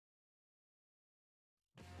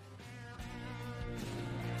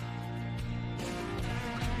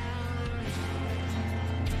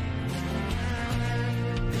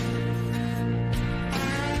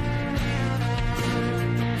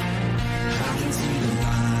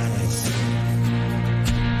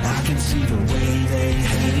see the way they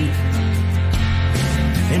hate.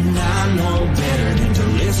 And I know better than to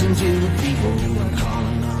listen to the people who are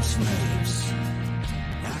calling us slaves.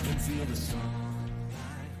 I can feel the sunlight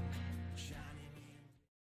shining in.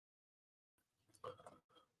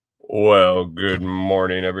 Well, good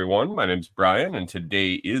morning, everyone. My name's Brian, and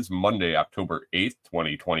today is Monday, October 8th,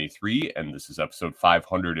 2023, and this is episode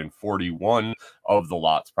 541 of the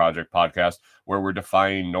Lots Project podcast, where we're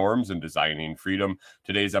defying norms and designing freedom.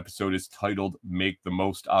 Today's episode is titled Make the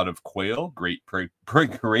Most Out of Quail, great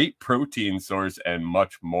protein source, and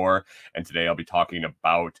much more. And today I'll be talking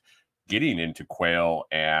about getting into quail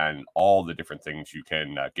and all the different things you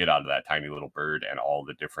can get out of that tiny little bird and all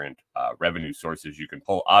the different revenue sources you can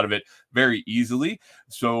pull out of it very easily.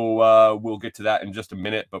 So we'll get to that in just a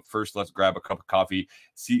minute. But first, let's grab a cup of coffee,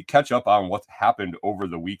 catch up on what's happened over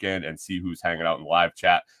the weekend and see who's hanging out in the live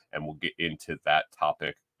chat. And we'll get into that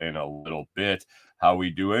topic in a little bit. How we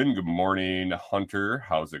doing? Good morning, Hunter.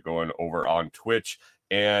 How's it going over on Twitch?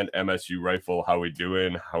 And MSU Rifle, how we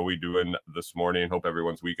doing? How we doing this morning? Hope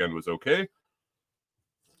everyone's weekend was okay.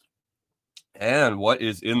 And what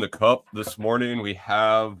is in the cup this morning? We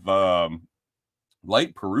have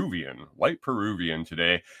light Peruvian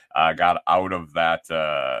today. Got out of that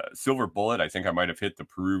silver bullet. I think I might have hit the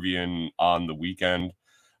Peruvian on the weekend.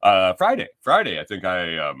 Friday.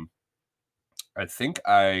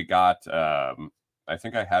 I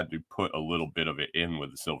think I had to put a little bit of it in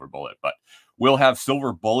with the silver bullet, but we'll have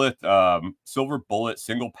silver bullet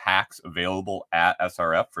single packs available at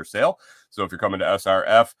SRF for sale. So if you're coming to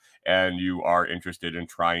SRF and you are interested in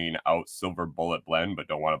trying out silver bullet blend, but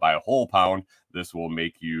don't want to buy a whole pound, this will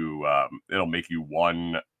make you, it'll make you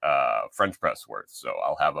one French press worth. So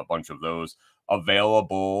I'll have a bunch of those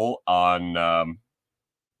available on, at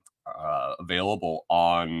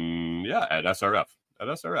SRF. At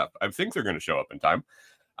SRF. I think they're going to show up in time.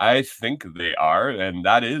 I think they are, and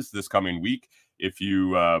that is this coming week. If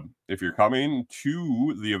you're coming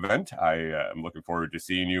to the event, I am looking forward to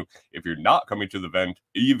seeing you. If you're not coming to the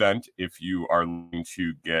event, if you are looking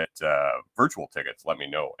to get virtual tickets, let me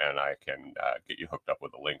know, and I can get you hooked up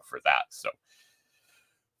with a link for that. So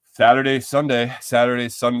Saturday, Sunday.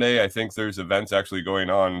 I think there's events actually going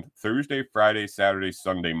on Thursday, Friday, Saturday,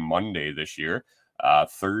 Sunday, Monday this year.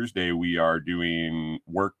 Thursday, we are doing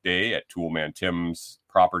work day at Toolman Tim's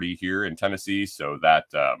property here in Tennessee. So that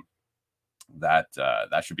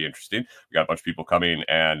should be interesting. We got a bunch of people coming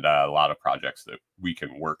and a lot of projects that we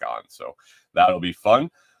can work on. So that'll be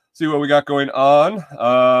fun. See what we got going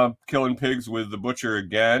on. Killing pigs with the butcher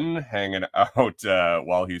again, hanging out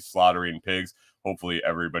while he's slaughtering pigs. Hopefully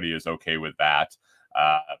everybody is okay with that.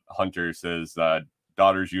 Hunter says,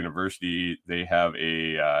 Daughters University, they have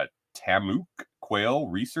a Tamuk quail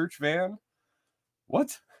research van.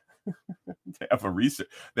 What? They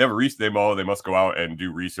must go out and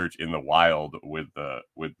do research in the wild with the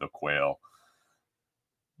quail.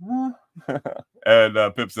 And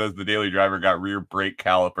Pip says the daily driver got rear brake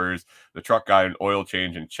calipers. The truck got an oil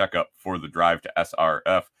change and checkup for the drive to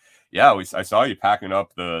SRF. Yeah, I saw you packing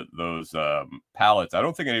up those pallets. I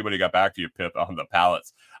don't think anybody got back to you, Pip, on the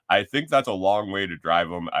pallets. I think that's a long way to drive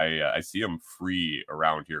them. I see them free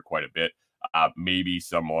around here quite a bit. Maybe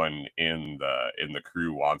someone in the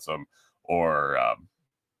crew wants them, or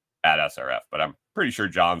at SRF. But I'm pretty sure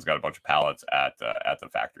John's got a bunch of pallets at the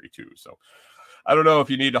factory too. So I don't know if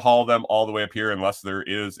you need to haul them all the way up here, unless there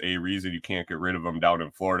is a reason you can't get rid of them down in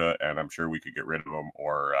Florida. And I'm sure we could get rid of them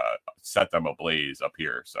or set them ablaze up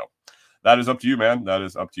here. So that is up to you, man. That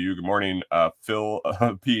is up to you. Good morning, Phil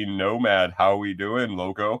P. Nomad. How we doing,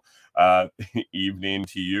 Loco? Evening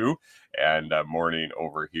to you, and morning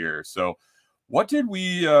over here. So what did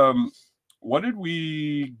we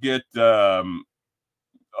get?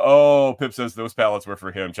 Oh, Pip says those pallets were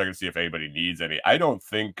for him. Checking to see if anybody needs any. I don't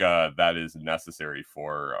think that is necessary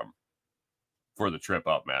for the trip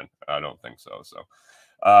up, man. I don't think so. So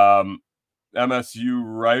MSU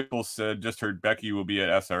Rifle said, just heard Becky will be at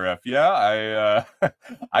SRF. Yeah,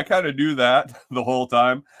 I kind of knew that the whole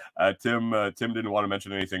time. Tim didn't want to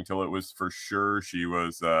mention anything till it was for sure. She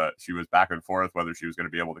was back and forth whether she was going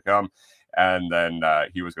to be able to come, and then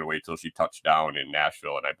he was going to wait till she touched down in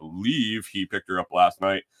Nashville. And I believe he picked her up last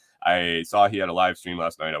night. I saw he had a live stream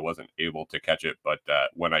last night. I wasn't able to catch it, but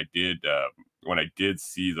when I did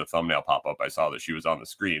see the thumbnail pop up, I saw that she was on the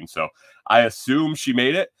screen. So I assume she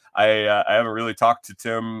made it. I haven't really talked to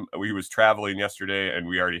Tim. He was traveling yesterday, and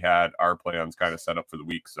we already had our plans kind of set up for the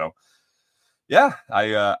week. So yeah,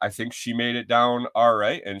 I think she made it down all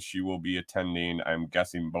right, and she will be attending, I'm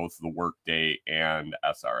guessing, both the workday and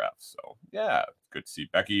SRF. So yeah, good to see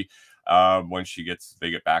Becky when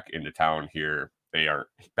they get back into town here they aren't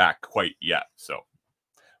back quite yet. So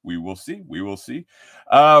we will see. We will see.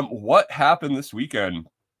 What happened this weekend?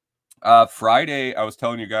 Friday, I was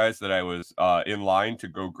telling you guys that I was in line to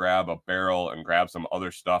go grab a barrel and grab some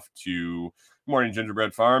other stuff to Morning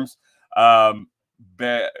Gingerbread Farms. Grab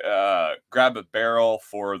a barrel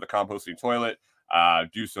for the composting toilet,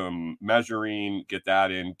 do some measuring, get that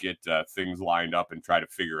in, get things lined up, and try to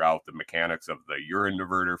figure out the mechanics of the urine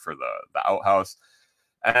diverter for the outhouse.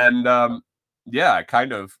 And yeah, I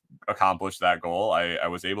kind of accomplished that goal. I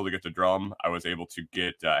was able to get the drum. I was able to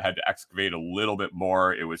get, had to excavate a little bit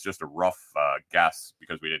more. It was just a rough guess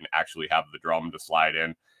because we didn't actually have the drum to slide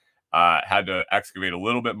in. Had to excavate a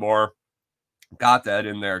little bit more, got that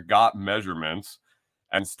in there, got measurements,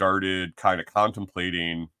 and started kind of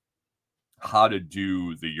contemplating how to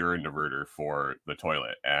do the urine diverter for the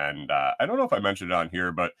toilet. And I don't know if I mentioned it on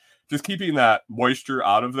here, but just keeping that moisture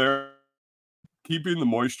out of there, keeping the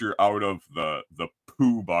moisture out of the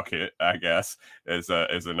poo bucket, I guess, is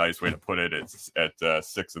a nice way to put it. It's at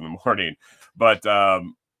 6 a.m. But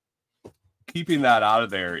keeping that out of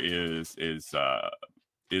there is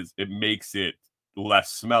it makes it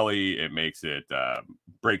less smelly. It makes it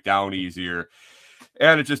break down easier,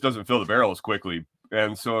 and it just doesn't fill the barrel as quickly.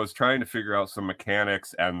 And so I was trying to figure out some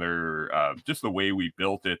mechanics, and they're just the way we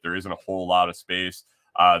built it. There isn't a whole lot of space.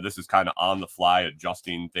 This is kind of on the fly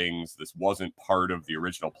adjusting things. This wasn't part of the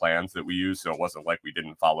original plans that we used, so it wasn't like we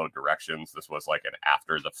didn't follow directions. This was like an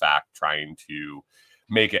after the fact trying to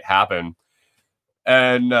make it happen.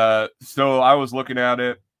 And so I was looking at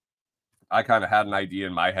it. I kind of had an idea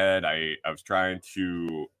in my head. I was trying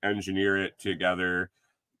to engineer it together.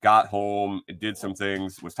 Got home, did some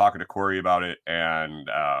things, was talking to Corey about it, and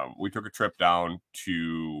we took a trip down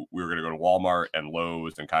to, we were going to go to Walmart and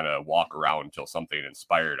Lowe's and kind of walk around until something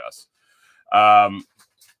inspired us.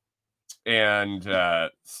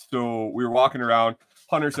 So we were walking around.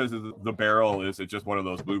 Hunter says the barrel is just one of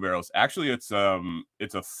those blue barrels. Actually, it's a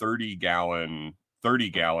 30-gallon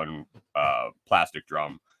plastic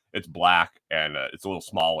drum. It's black, and it's a little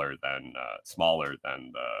smaller than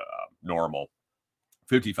the normal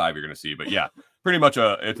 55 you're going to see. But yeah, pretty much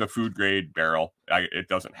it's a food grade barrel. It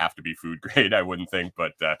doesn't have to be food grade, I wouldn't think,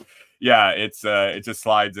 but yeah, it just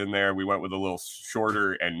slides in there. We went with a little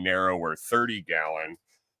shorter and narrower 30-gallon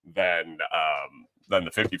than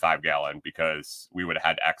the 55-gallon because we would have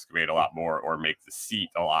had to excavate a lot more or make the seat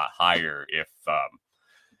a lot higher if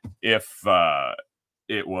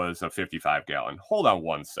it was a 55-gallon. Hold on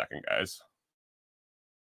one second, guys.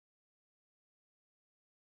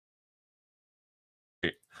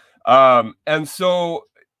 And so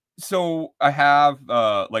I have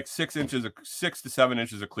like 6 to 7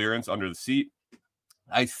 inches of clearance under the seat.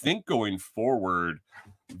 I think going forward,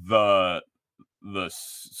 the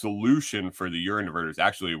solution for the urine diverter is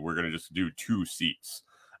actually we're going to just do 2 seats.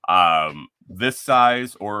 This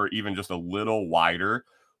size or even just a little wider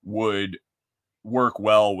would work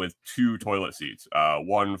well with 2 toilet seats,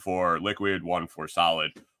 one for liquid, one for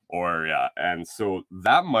solid. And so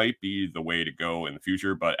that might be the way to go in the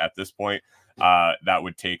future. But at this point, that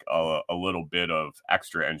would take a little bit of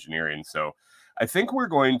extra engineering. So I think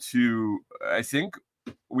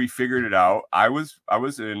we figured it out. I was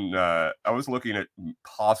looking at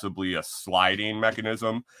possibly a sliding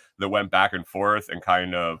mechanism that went back and forth and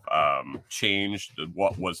kind of changed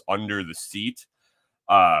what was under the seat.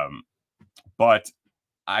 But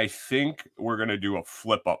I think we're going to do a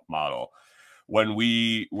flip up model. When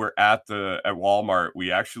we were at Walmart, we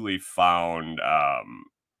actually found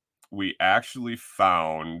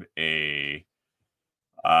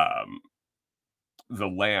the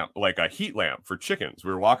lamp, like a heat lamp for chickens.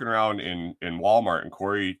 We were walking around in Walmart, and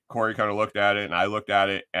Corey kind of looked at it, and I looked at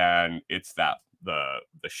it, and it's the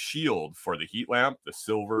shield for the heat lamp, the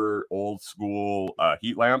silver old school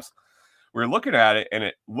heat lamps. We were looking at it, and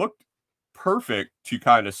it looked perfect to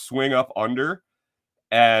kind of swing up under.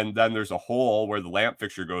 And then there's a hole where the lamp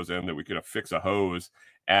fixture goes in that we could affix a hose.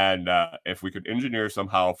 And if we could engineer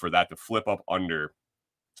somehow for that to flip up under.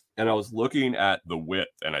 And I was looking at the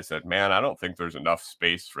width, and I said, man, I don't think there's enough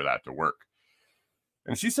space for that to work.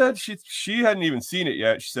 And she said she hadn't even seen it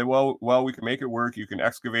yet. She said, well, we can make it work. You can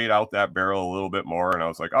excavate out that barrel a little bit more. And I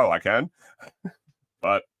was like, oh, I can.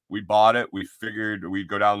 But we bought it. We figured we'd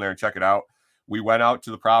go down there and check it out. We went out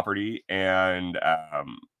to the property, and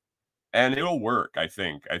it'll work. I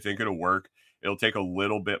think it'll work. It'll take a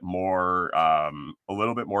little bit more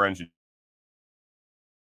engineering,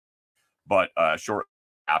 but shortly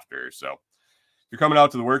after. So you're coming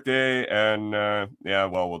out to the workday, and yeah,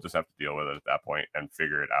 well, we'll just have to deal with it at that point and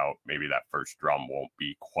figure it out. Maybe that first drum won't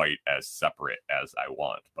be quite as separate as I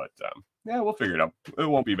want, but yeah, we'll figure it out. It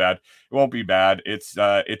won't be bad. It won't be bad. It's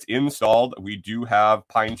installed. We do have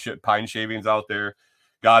pine shavings out there.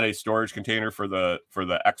 Got a storage container for the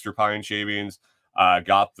extra pine shavings.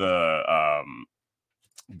 Got the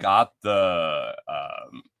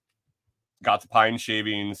pine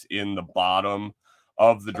shavings in the bottom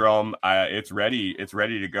of the drum. It's ready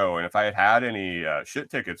to go. And if I had any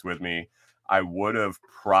shit tickets with me, I would have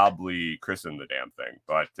probably christened the damn thing.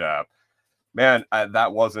 But man,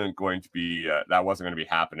 that wasn't going to be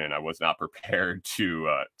happening. I was not prepared to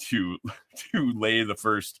lay the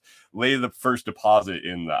first deposit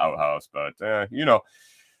in the outhouse. But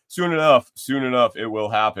soon enough, it will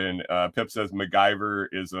happen. Pip says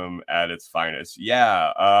MacGyverism at its finest.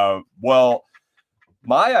 Yeah. Well,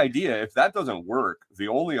 my idea, if that doesn't work, the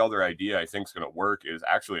only other idea I think is going to work is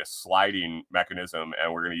actually a sliding mechanism,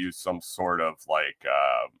 and we're going to use some sort of like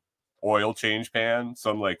oil change pan,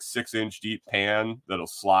 some like 6-inch deep pan that'll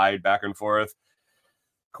slide back and forth.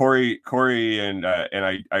 Corey, and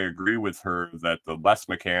I agree with her that the less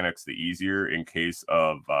mechanics, the easier in case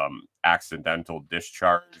of accidental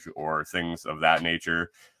discharge or things of that nature.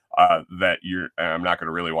 I'm not going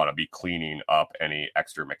to really want to be cleaning up any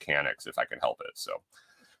extra mechanics if I can help it. So,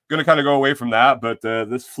 going to kind of go away from that. But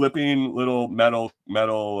this flipping little metal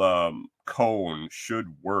cone should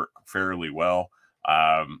work fairly well.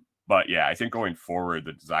 But yeah, I think going forward,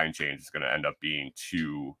 the design change is going to end up being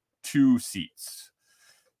two seats.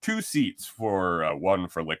 2 seats for one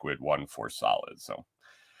for liquid, one for solid. So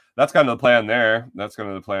that's kind of the plan there.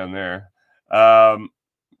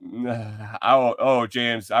 Oh,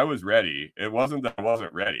 James, I was ready. It wasn't that I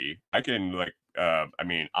wasn't ready. I can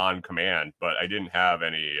on command, but I didn't have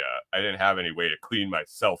any way to clean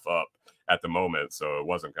myself up at the moment, so it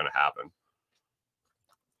wasn't going to happen.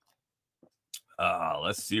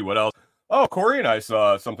 Let's see what else. Oh, Corey and I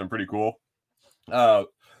saw something pretty cool over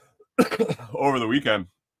the weekend.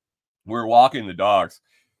 We were walking the dogs,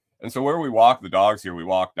 and so where we walk the dogs here, we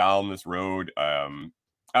walk down this road. I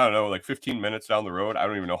don't know, like 15 minutes down the road. I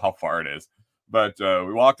don't even know how far it is, but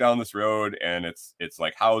we walk down this road, and it's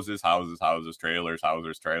like houses, trailers,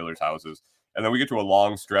 and then we get to a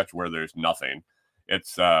long stretch where there's nothing.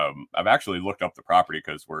 It's I've actually looked up the property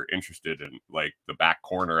because we're interested in like the back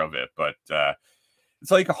corner of it, but it's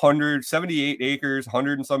like 178 acres,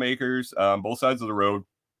 100 and some acres, both sides of the road.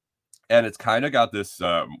 And it's kind of got this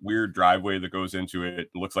weird driveway that goes into it. It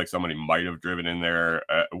looks like somebody might have driven in there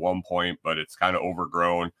at one point, but it's kind of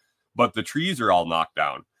overgrown. But the trees are all knocked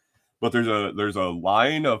down. But there's a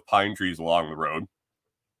line of pine trees along the road.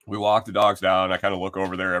 We walk the dogs down. I kind of look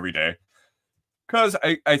over there every day because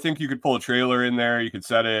I think you could pull a trailer in there. You could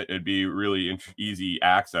set it. It'd be really easy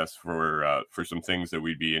access for some things that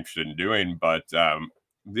we'd be interested in doing. But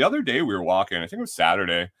the other day we were walking. I think it was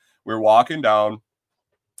Saturday. We were walking down.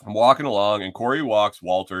 I'm walking along, and Corey walks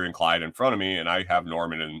Walter and Clyde in front of me, and I have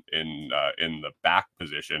Norman in the back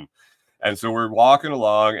position. And so we're walking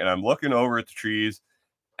along, and I'm looking over at the trees,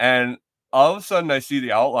 and all of a sudden I see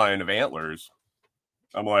the outline of antlers.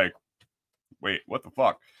 I'm like, wait, what the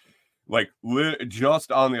fuck? Like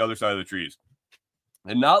just on the other side of the trees,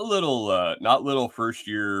 and not little first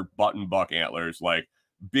year button buck antlers, like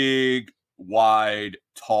big, wide,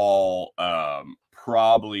 tall,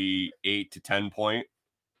 probably 8 to 10 point.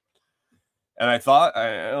 And I thought,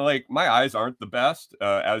 like, my eyes aren't the best.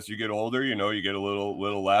 As you get older, you get a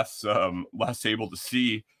little less able to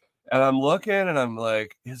see. And I'm looking, and I'm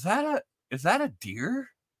like, is that a deer?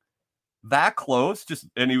 That close?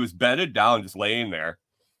 And he was bedded down, just laying there.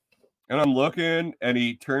 And I'm looking, and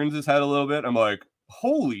he turns his head a little bit. I'm like,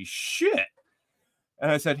 holy shit!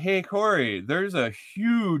 And I said, hey, Corey, there's a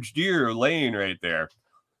huge deer laying right there.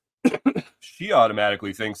 She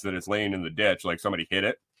automatically thinks that it's laying in the ditch, like somebody hit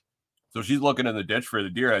it. So she's looking in the ditch for the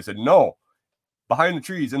deer. I said, no, behind the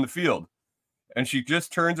trees in the field. And she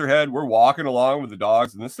just turns her head. We're walking along with the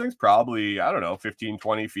dogs, and this thing's probably, I don't know, 15,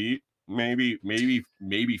 20 feet, maybe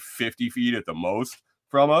 50 feet at the most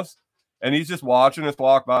from us. And he's just watching us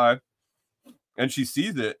walk by, and she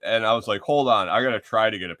sees it. And I was like, hold on, I got to try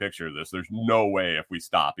to get a picture of this. There's no way if we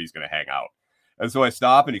stop, he's going to hang out. And so I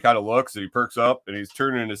stop, and he kind of looks, and he perks up, and he's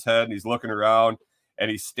turning his head, and he's looking around. And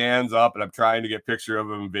he stands up, and I'm trying to get a picture of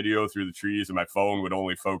him video through the trees, and my phone would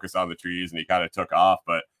only focus on the trees, and he kind of took off.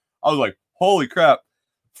 But I was like, holy crap.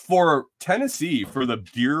 For Tennessee, for the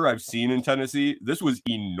deer I've seen in Tennessee, this was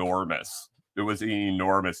enormous. It was an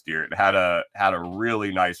enormous deer. It had a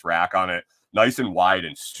really nice rack on it, nice and wide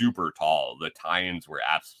and super tall. The tines were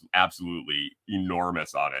absolutely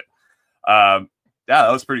enormous on it. yeah,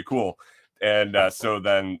 that was pretty cool. And so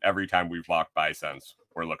then every time we've walked by since,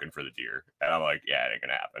 we're looking for the deer. And I'm like, yeah, it ain't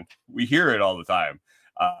gonna happen. We hear it all the time.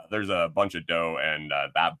 There's a bunch of doe and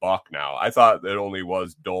that buck now. I thought it only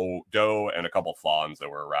was doe and a couple fawns that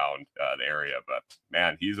were around the area, but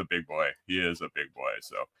man, he's a big boy. He is a big boy.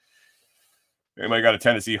 So anybody got a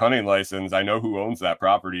Tennessee hunting license? I know who owns that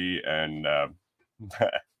property, and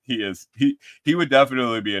he would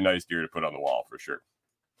definitely be a nice deer to put on the wall for sure.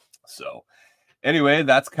 So anyway,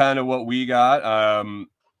 that's kind of what we got.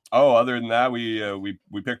 Other than that, we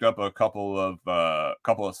picked up a couple of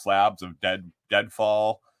slabs of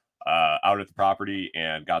deadfall out at the property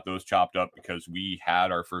and got those chopped up because we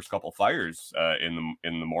had our first couple fires in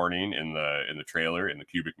the morning in the trailer in the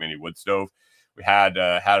cubic mini wood stove. We had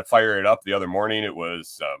to fire it up the other morning. It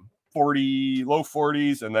was 40, low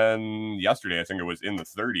 40s, and then yesterday I think it was in the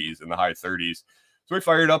 30s, in the high 30s. So we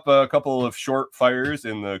fired up a couple of short fires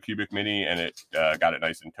in the cubic mini, and it got it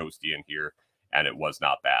nice and toasty in here, and it was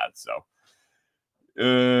not bad. So,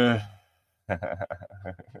 yeah,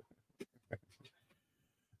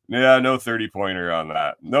 no 30-pointer on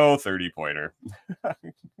that. No 30-pointer.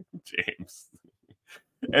 James.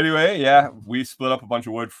 Anyway, yeah, we split up a bunch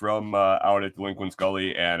of wood from out at Delinquent's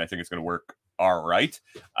Gully, and I think it's going to work all right.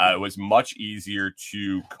 It was much easier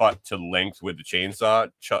to cut to length with the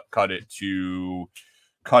chainsaw, cut it to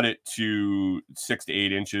 6 to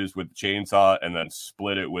 8 inches with the chainsaw, and then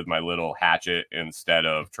split it with my little hatchet instead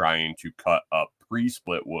of trying to cut up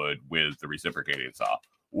pre-split wood with the reciprocating saw.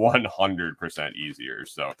 100% easier.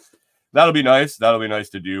 So that'll be nice. That'll be nice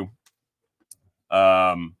to do.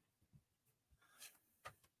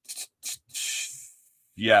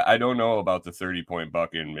 Yeah, I don't know about the 30-point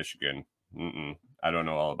buck in Michigan. I don't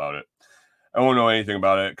know all about it. I won't know anything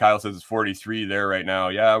about it. Kyle says it's 43 there right now.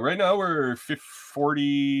 Yeah, right now we're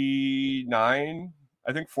 49.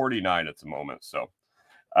 I think 49 at the moment. So,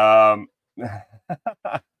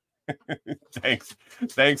 thanks,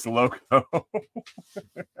 Loco.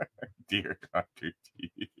 Dear Dr.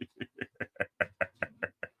 T.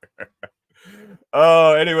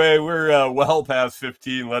 Oh, anyway, we're well past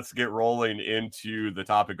 15. Let's get rolling into the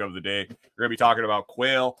topic of the day. We're gonna be talking about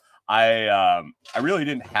quail. I really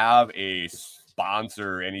didn't have a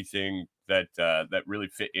sponsor or anything that really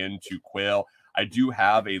fit into quail. I do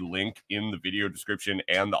have a link in the video description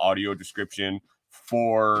and the audio description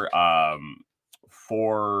for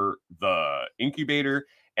the incubator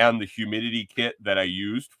and the humidity kit that I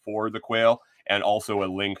used for the quail, and also a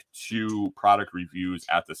link to product reviews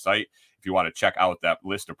at the site. If you want to check out that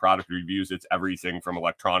list of product reviews, it's everything from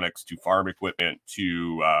electronics to farm equipment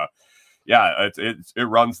to it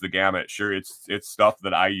runs the gamut. Sure, it's stuff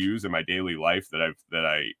that I use in my daily life that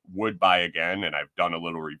I would buy again, and I've done a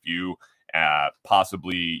little review,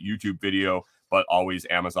 possibly YouTube video, but always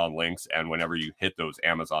Amazon links. And whenever you hit those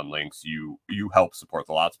Amazon links, you help support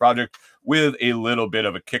the Lots Project with a little bit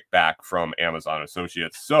of a kickback from Amazon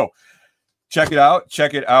associates. So check it out.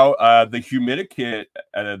 The humidikit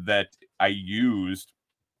that I used,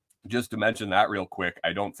 just to mention that real quick,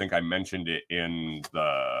 I don't think I mentioned it in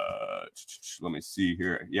the, let me see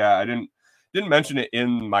here. Yeah, I didn't mention it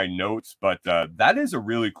in my notes, but that is a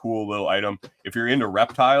really cool little item. If you're into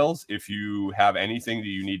reptiles, if you have anything that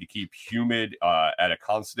you need to keep humid at a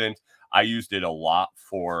constant, I used it a lot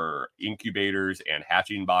for incubators and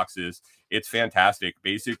hatching boxes. It's fantastic.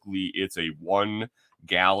 Basically, it's a 1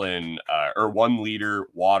 gallon or 1 liter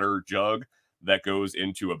water jug that goes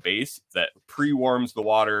into a base that pre-warms the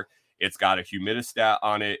water. It's got a humidistat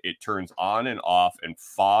on it. It turns on and off and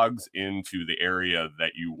fogs into the area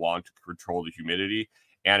that you want to control the humidity.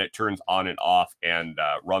 And it turns on and off and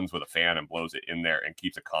runs with a fan and blows it in there and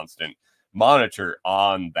keeps a constant monitor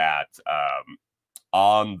on that,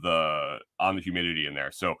 on the humidity in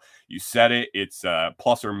there. So you set it, it's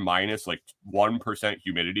plus or minus like 1%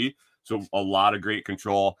 humidity. So a lot of great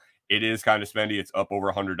control. It is kind of spendy. It's up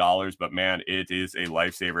over $100, but man, it is a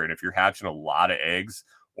lifesaver. And if you're hatching a lot of eggs,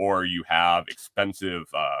 or you have expensive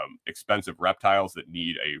reptiles that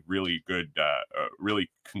need a really good, really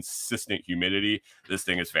consistent humidity, this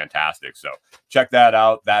thing is fantastic. So check that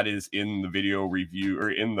out. That is in the video review,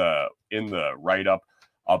 or in the write-up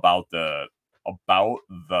about the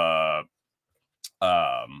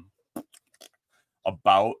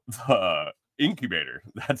incubator.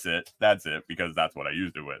 That's it, because that's what I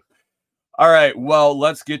used it with. All right, well,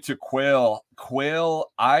 let's get to quail.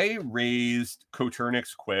 I raised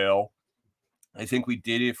Coturnix quail. I think we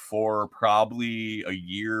did it for probably a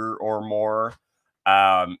year or more.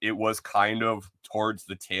 It was kind of towards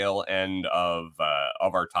the tail end of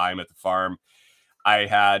our time at the farm. I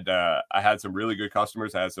had some really good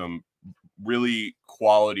customers. I had some really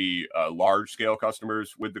quality large scale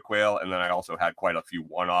customers with the Quail, and then I also had quite a few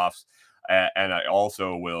one-offs. And I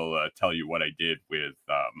also will tell you what I did with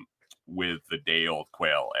the day old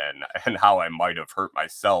Quail and how I might have hurt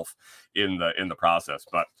myself in the process.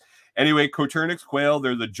 But anyway, Coturnix quail,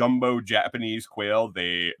 they're the jumbo Japanese quail.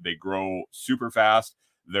 They grow super fast.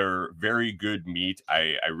 They're very good meat.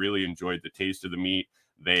 I really enjoyed the taste of the meat.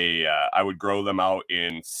 I would grow them out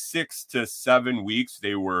in 6 to 7 weeks.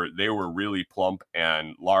 They were really plump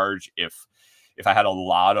and large. If I had a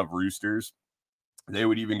lot of roosters, they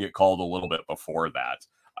would even get called a little bit before that.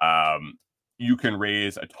 You can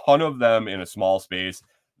raise a ton of them in a small space.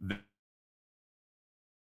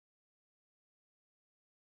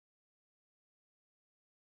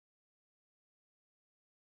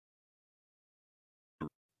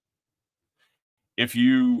 If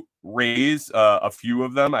you raise a few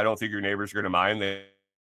of them, I don't think your neighbors are going to mind.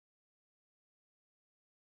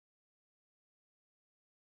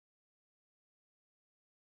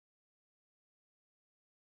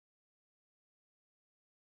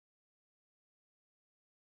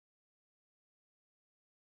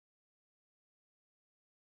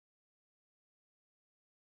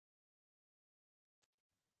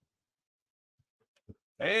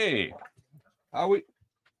 Hey, how we?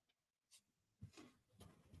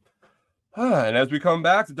 And as we come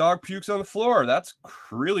back, the dog pukes on the floor. That's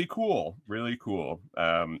really cool. Really cool.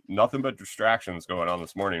 Nothing but distractions going on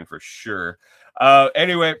this morning for sure.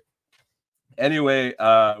 Anyway,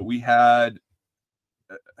 we had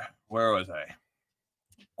where was I?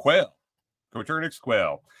 Quail, Coturnix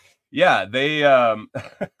quail. Yeah, they're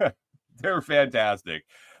fantastic.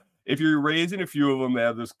 If you're raising a few of them, they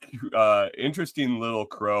have this interesting little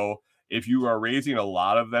crow. If you are raising a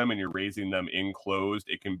lot of them and you're raising them enclosed,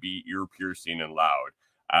 it can be ear piercing and loud.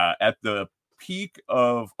 At the peak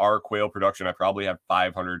of our quail production, I probably had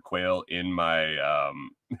 500 quail in my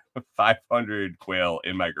 500 quail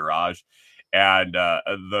in my garage, and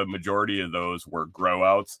the majority of those were grow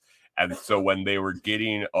outs. And so when they were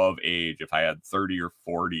getting of age, if I had 30 or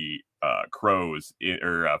 40 crows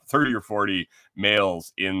or 30 or 40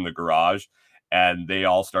 males in the garage, and they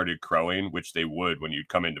all started crowing, which they would when you'd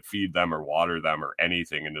come in to feed them or water them or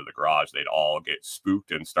anything into the garage, they'd all get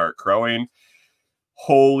spooked and start crowing.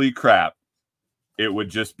 Holy crap. It would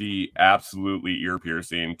just be absolutely ear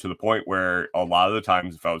piercing, to the point where a lot of the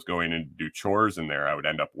times if I was going in to do chores in there, I would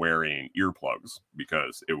end up wearing earplugs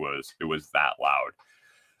because it was that loud.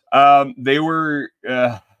 They were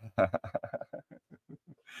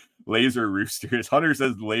laser roosters. Hunter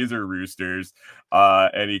says laser roosters,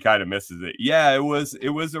 and he kind of misses it. Yeah, it was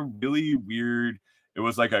a really weird. It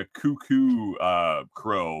was like a cuckoo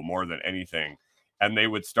crow more than anything, and they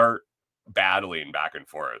would start battling back and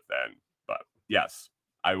forth. And but yes,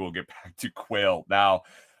 I will get back to quail now.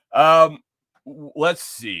 Let's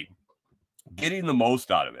see, getting the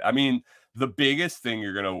most out of it. I mean, the biggest thing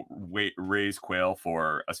you're going to raise quail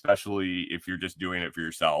for, especially if you're just doing it for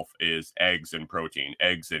yourself, is eggs and protein,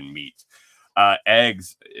 eggs and meat.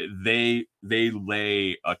 Eggs, they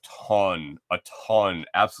lay a ton,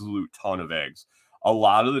 absolute ton of eggs. A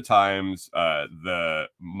lot of the times,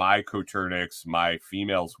 my Coturnix, my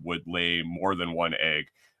females would lay more than one egg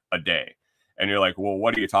a day. And you're like, well,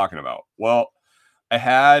 what are you talking about? Well, I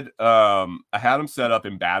had them set up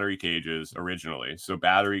in battery cages originally. So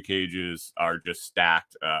battery cages are just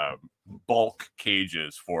stacked bulk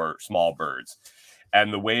cages for small birds.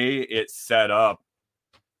 And the way it's set up,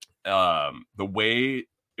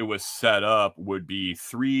 would be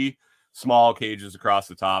 3 small cages across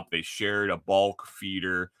the top. They shared a bulk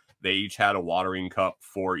feeder. They each had a watering cup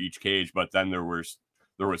for each cage, but then there was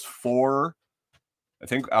 4. I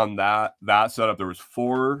think on that setup there was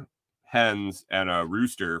 4 hens and a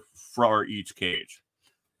rooster for each cage.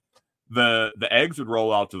 The eggs would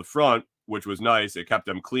roll out to the front, which was nice. It kept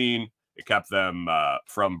them clean. It kept them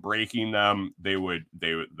from breaking them. The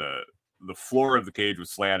floor of the cage was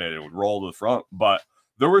slanted and it would roll to the front. But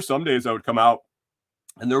there were some days I would come out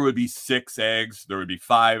and there would be 6 eggs. There would be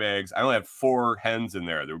 5 eggs. I only had 4 hens in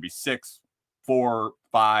there. There would be 6, 4,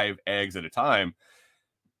 5 eggs at a time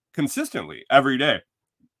consistently every day.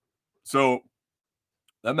 So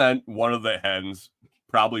that meant one of the hens,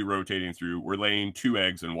 probably rotating through, were laying 2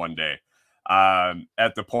 eggs in one day.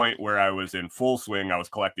 At the point where I was in full swing, I was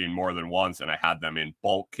collecting more than once, and I had them in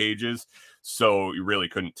bulk cages, so you really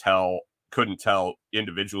couldn't tell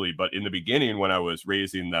individually. But in the beginning, when I was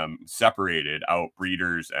raising them separated out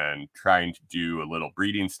breeders and trying to do a little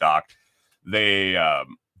breeding stock, they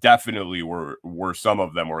definitely were some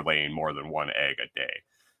of them were laying more than 1 egg a day.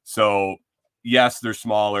 So yes, they're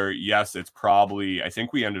smaller. Yes, it's probably, I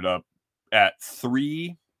think we ended up at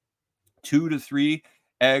 3 2 to 3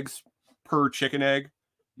 eggs per chicken egg,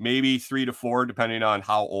 maybe 3 to 4, depending on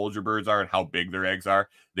how old your birds are and how big their eggs are.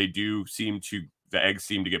 The eggs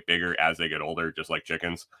seem to get bigger as they get older, just like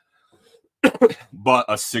chickens, but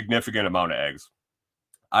a significant amount of eggs.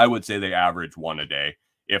 I would say they average 1 a day,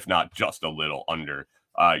 if not just a little under,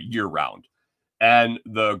 year round. And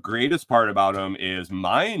the greatest part about them is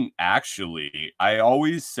mine, actually, I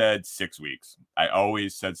always said 6 weeks. I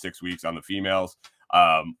always said 6 weeks on the females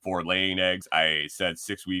for laying eggs. I said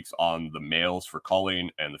 6 weeks on the males for culling,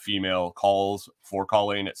 and the female calls for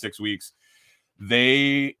culling at 6 weeks.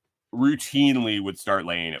 They routinely would start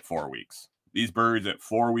laying at 4 weeks. These birds at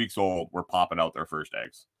 4 weeks old were popping out their first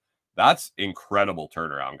eggs. That's incredible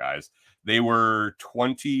turnaround, guys. They were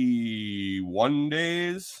 21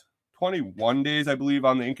 days, I believe,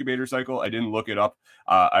 on the incubator cycle. I didn't look it up.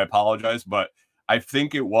 I apologize, but I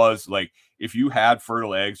think it was like if you had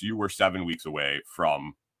fertile eggs, you were 7 weeks away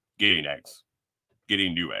from getting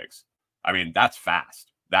new eggs. I mean, that's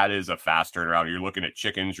fast. That is a fast turnaround. You're looking at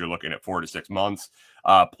chickens, you're looking at 4 to 6 months,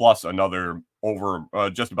 plus another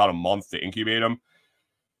just about a month to incubate them.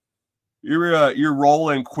 You're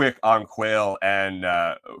rolling quick on quail, and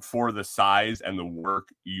for the size and the work,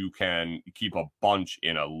 you can keep a bunch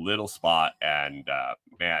in a little spot, and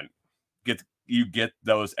man, get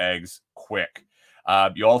those eggs quick.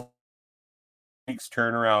 You also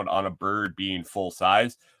turnaround on a bird being full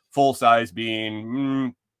size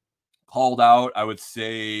being called out, I would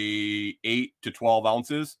say 8 to 12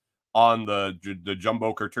 ounces on the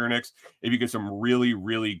jumbo Curturnix. If you get some really,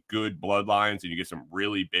 really good bloodlines and you get some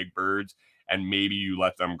really big birds, and maybe you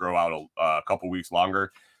let them grow out a couple weeks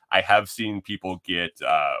longer, I have seen people get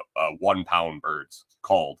 1 pound birds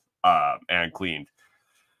culled and cleaned.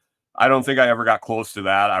 I don't think I ever got close to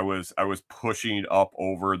that. I was pushing up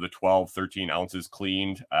over the 12, 13 ounces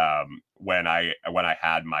cleaned when I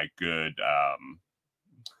had my good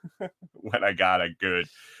when I got a good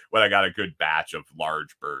batch of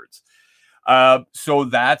large birds. So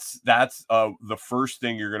that's the first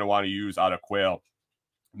thing you're going to want to use out of quail.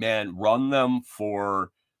 Man, run them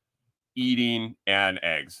for eating and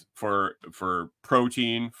eggs, for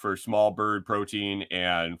protein, for small bird protein,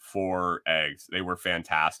 and for eggs. They were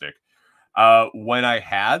fantastic. When I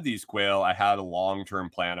had these quail, I had a long-term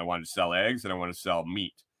plan. I wanted to sell eggs and I wanted to sell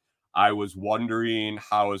meat. I was wondering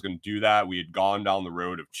how I was going to do that. We had gone down the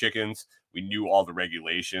road of chickens. We knew all the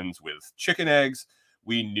regulations with chicken eggs.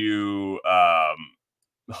 We knew,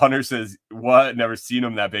 Hunter says, what? Never seen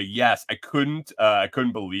them that big. Yes, I couldn't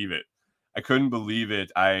believe it.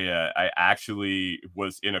 I actually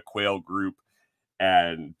was in a quail group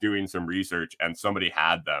and doing some research, and somebody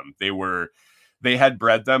had them. They had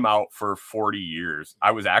bred them out for 40 years.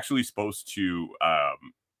 I was actually supposed to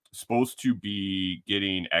be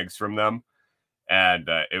getting eggs from them, and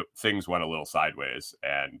things went a little sideways,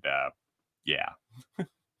 and yeah.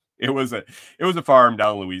 It was a farm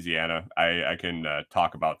down in Louisiana. I can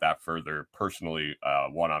talk about that further personally,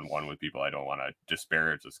 one-on-one with people. I don't want to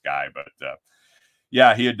disparage this guy, but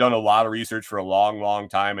yeah, he had done a lot of research for a long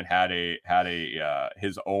time and had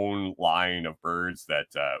his own line of birds that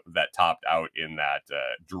topped out in that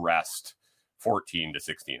dressed 14 to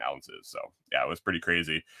 16 ounces. So yeah, it was pretty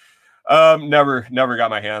crazy. Never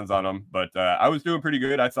got my hands on them, but I was doing pretty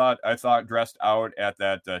good. I thought dressed out at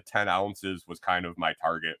that 10 ounces was kind of my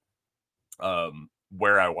target,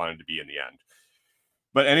 where I wanted to be in the end.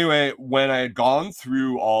 But anyway, when I had gone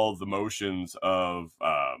through all the motions of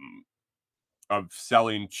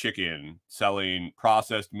selling chicken, selling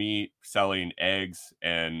processed meat, selling eggs,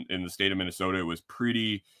 and in the state of Minnesota, it was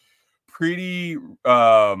pretty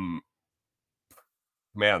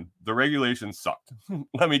man, the regulations sucked.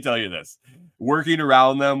 Let me tell you this. Working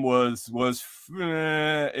around them was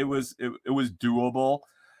doable.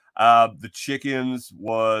 The chickens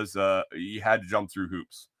was you had to jump through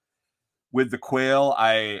hoops. With the quail,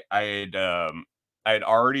 I had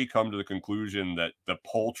already come to the conclusion that the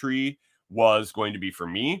poultry was going to be for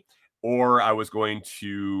me, or I was going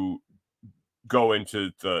to go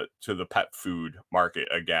into the pet food market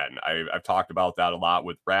again. I've talked about that a lot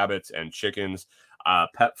with rabbits and chickens.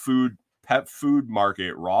 Pet food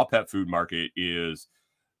market, raw pet food market is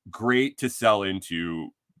great to sell into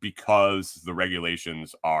because the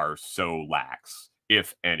regulations are so lax,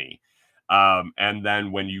 if any. And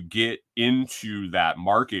then when you get into that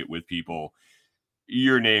market with people,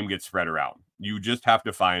 your name gets spread around. You just have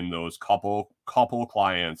to find those couple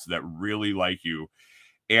clients that really like you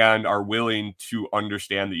and are willing to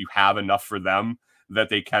understand that you have enough for them that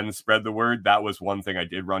they can spread the word. That was one thing I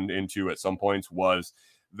did run into at some points, was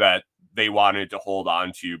that they wanted to hold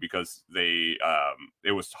on to you because it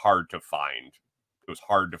was hard to find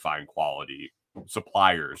hard to find quality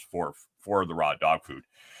suppliers for the raw dog food.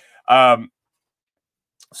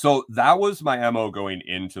 So that was my MO going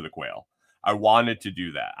into the quail. I wanted to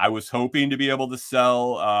do that. I was hoping to be able to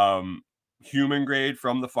sell human grade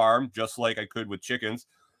from the farm, just like I could with chickens.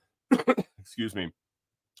 Excuse me.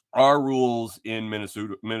 Our rules in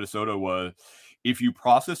Minnesota was if you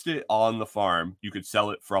processed it on the farm, you could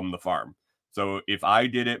sell it from the farm. So if I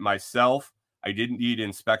did it myself, I didn't need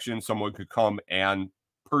inspection. Someone could come and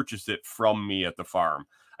purchase it from me at the farm.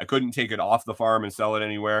 I couldn't take it off the farm and sell it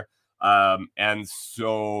anywhere. And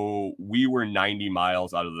so we were 90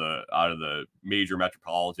 miles out of the major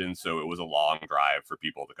metropolitan. So it was a long drive for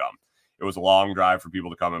people to come. It was a long drive for people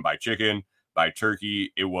to come and buy chicken, buy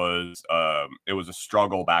turkey. It was a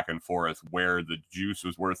struggle back and forth where the juice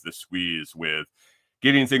was worth the squeeze with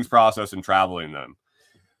getting things processed and traveling them.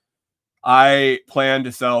 I plan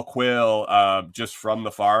to sell quail just from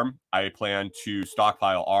the farm. I plan to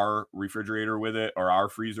stockpile our refrigerator with it, or our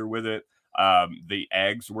freezer with it. The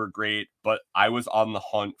eggs were great, but I was on the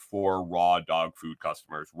hunt for raw dog food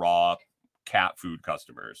customers, raw cat food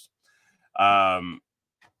customers.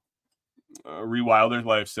 Rewilder's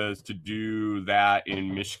Life says to do that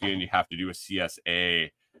in Michigan, you have to do a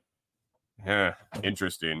CSA.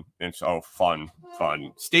 Interesting. And so fun.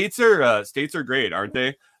 States are great, aren't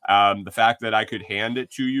they? The fact that I could hand it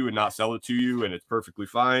to you and not sell it to you and it's perfectly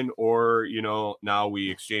fine, or now we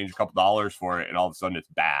exchange a couple dollars for it and all of a sudden it's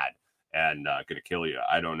bad and gonna kill you.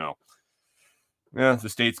 I don't know. Yeah, the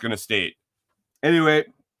state's gonna state. Anyway,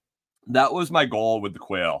 that was my goal with the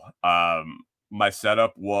quail. My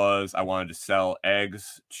setup was I wanted to sell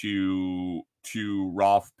eggs to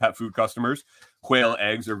raw pet food customers. Quail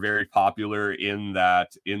eggs are very popular in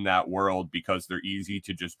that world because they're easy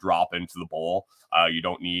to just drop into the bowl. You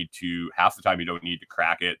don't need to, half the time you don't need to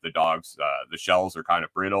crack it. The dogs, the shells are kind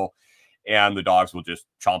of brittle and the dogs will just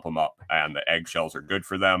chomp them up, and the egg shells are good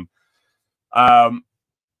for them.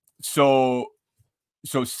 So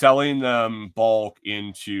selling them bulk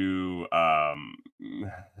into yeah,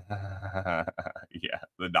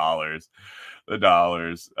 the dollars.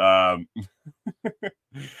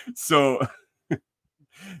 So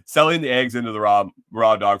selling the eggs into the raw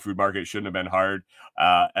dog food market shouldn't have been hard.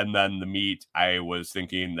 And then the meat, I was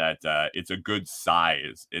thinking that it's a good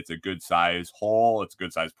size. It's a good size whole. It's a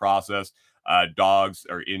good size process. Dogs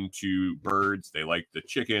are into birds. They like the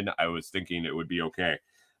chicken. I was thinking it would be okay.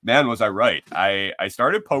 Man, was I right. I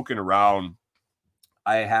started poking around.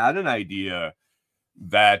 I had an idea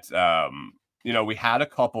that, we had a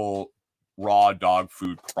couple raw dog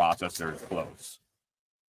food processors close.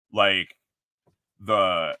 Like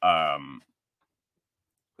the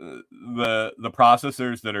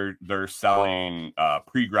processors that they're selling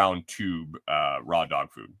pre-ground tube raw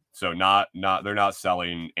dog food. So they're not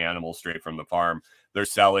selling animals straight from the farm. They're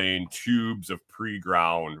selling tubes of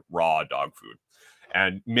pre-ground raw dog food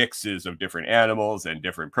and mixes of different animals and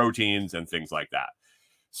different proteins and things like that.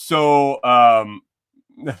 So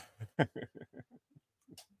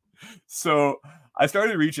so I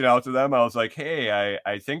started reaching out to them. I was like, hey,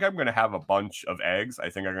 I think I'm going to have a bunch of eggs. I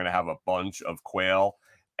think I'm going to have a bunch of quail.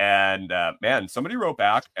 And man, somebody wrote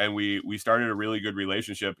back and we started a really good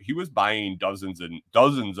relationship. He was buying dozens and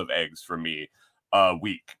dozens of eggs from me a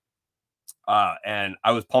week. And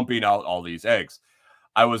I was pumping out all these eggs.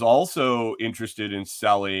 I was also interested in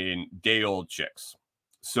selling day-old chicks.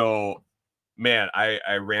 So, man,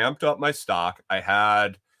 I ramped up my stock.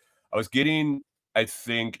 I was getting, I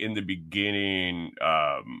think in the beginning,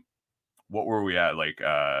 what were we at? Like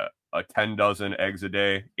a 10 dozen eggs a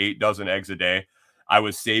day, 8 dozen eggs a day. I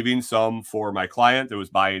was saving some for my client that was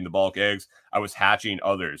buying the bulk eggs. I was hatching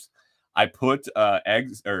others. I put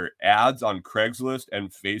eggs or ads on Craigslist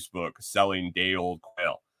and Facebook selling day-old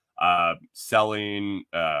quail. Selling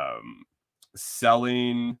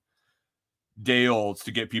day olds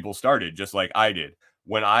to get people started, just like I did.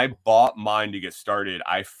 When I bought mine to get started,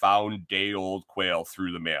 I found day old quail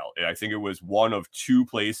through the mail. I think it was one of 2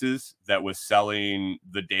 places that was selling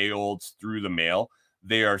the day olds through the mail.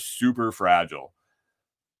 They are super fragile.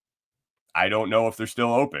 I don't know if they're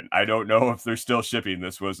still open. I don't know if they're still shipping.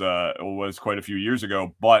 This was quite a few years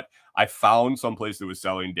ago, but I found some place that was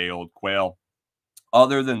selling day old quail.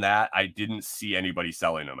 Other than that, I didn't see anybody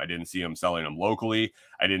selling them. I didn't see them selling them locally.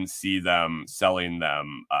 I didn't see them selling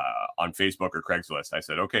them on Facebook or Craigslist. I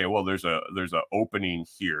said, okay, well, there's a opening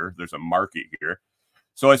here. There's a market here.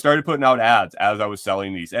 So I started putting out ads as I was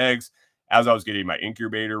selling these eggs, as I was getting my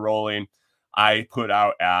incubator rolling. I put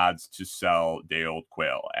out ads to sell day-old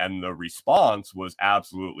quail, and the response was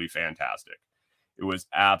absolutely fantastic. It was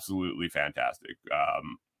absolutely fantastic.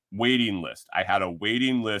 Waiting list. I had a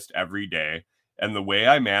waiting list every day. And the way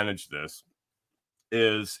I managed this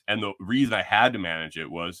is, and the reason I had to manage it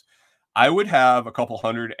was, I would have a couple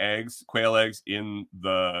hundred eggs, quail eggs in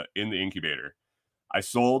the incubator. I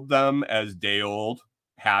sold them as day old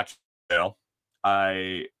hatch quail.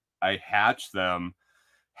 I hatched them.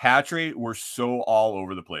 Hatch rate were so all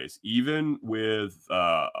over the place, even with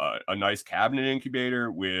a nice cabinet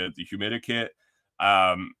incubator with the humidikit.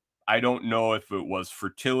 I don't know if it was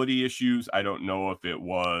fertility issues. I don't know if it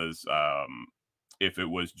was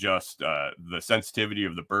just the sensitivity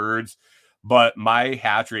of the birds, but my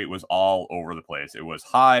hatch rate was all over the place. It was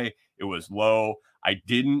high, it was low. I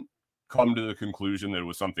didn't come to the conclusion that it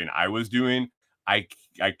was something I was doing. I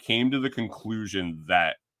came to the conclusion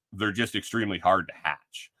that they're just extremely hard to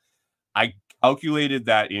hatch. I calculated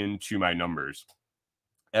that into my numbers.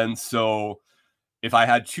 And so if I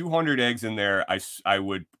had 200 eggs in there, I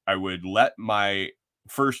would let my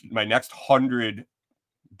next 100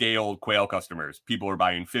 day old quail customers, people are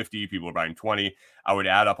buying 50, people are buying 20, I would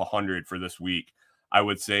add up 100 for this week. I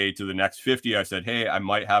would say to the next 50, I said, hey, I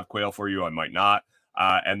might have quail for you, I might not.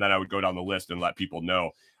 And then I would go down the list and let people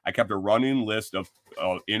know. I kept a running list of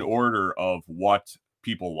in order of what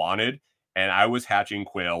people wanted, and I was hatching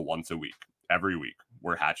quail once a week. Every week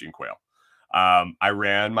we're hatching quail. I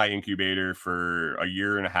ran my incubator for a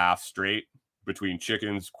year and a half straight between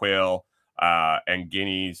chickens, quail, and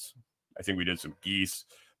guineas. I think we did some geese,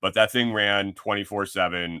 but that thing ran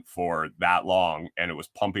 24/7 for that long, and it was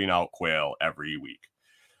pumping out quail every week.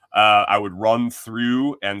 I would run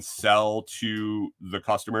through and sell to the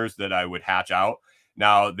customers that I would hatch out.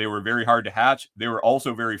 Now, they were very hard to hatch. They were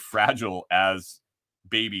also very fragile as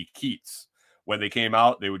baby keats. When they came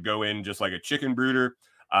out, they would go in just like a chicken brooder.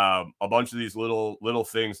 A bunch of these little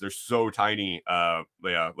things, they're so tiny.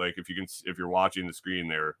 Yeah, like if you're watching the screen,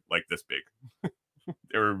 they're like this big.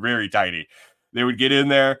 They were very tiny. They would get in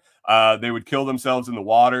there. They would kill themselves in the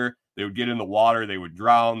water. They would get in the water. They would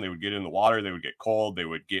drown. They would get in the water. They would get cold. They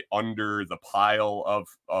would get under the pile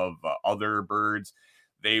of other birds.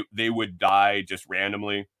 They would die just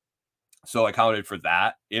randomly. So I counted for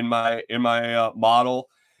that in my model.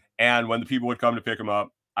 And when the people would come to pick them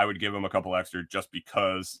up, I would give them a couple extra just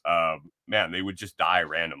because, man, they would just die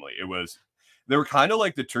randomly. They were kind of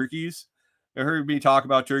like the turkeys. You heard me talk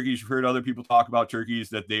about turkeys. You've heard other people talk about turkeys,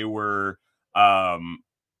 that they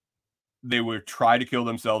would try to kill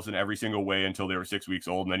themselves in every single way until they were 6 weeks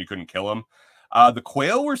old, and then you couldn't kill them. The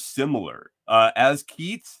quail were similar. As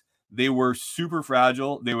keats, they were super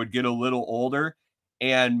fragile. They would get a little older,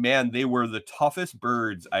 and man, they were the toughest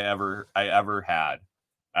birds I ever had.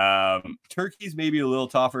 Turkeys maybe a little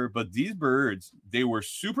tougher, but these birds, they were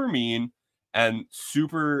super mean and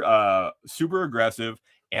super aggressive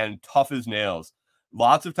and tough as nails.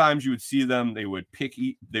 Lots of times you would see them, they would pick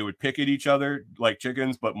at each other like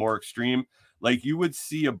chickens, but more extreme. Like you would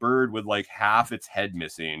see a bird with like half its head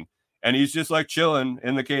missing, and he's just like chilling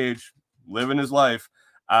in the cage, living his life.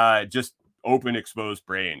 Just open exposed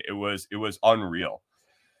brain. It was unreal.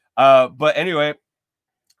 But anyway,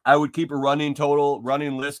 I would keep a running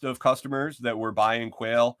list of customers that were buying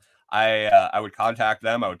quail. I would contact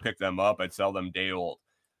them. I would pick them up. I'd sell them day old.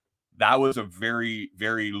 That was a very,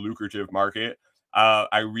 very lucrative market.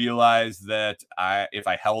 I realized that if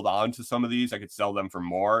I held on to some of these, I could sell them for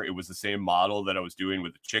more. It was the same model that I was doing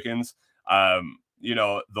with the chickens.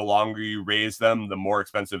 The longer you raise them, the more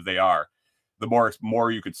expensive they are. The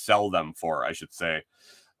more you could sell them for, I should say.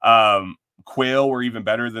 Quail were even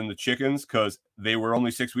better than the chickens because they were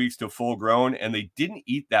only 6 weeks to full grown, and they didn't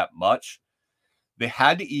eat that much. They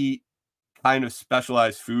had to eat kind of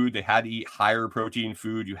specialized food. They had to eat higher protein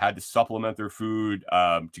food. You had to supplement their food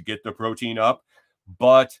to get the protein up,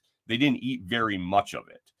 but they didn't eat very much of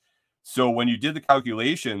it. So when you did the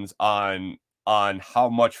calculations on how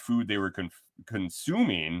much food they were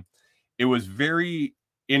consuming, it was very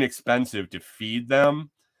inexpensive to feed them,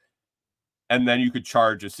 and then you could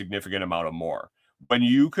charge a significant amount of more. When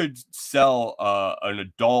you could sell an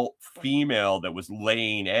adult female that was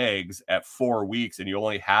laying eggs at 4 weeks, and you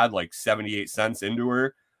only had like 78 cents into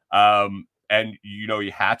her, and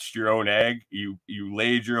you hatched your own egg, you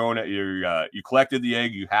laid your own, you collected the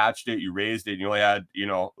egg, you hatched it, you raised it, and you only had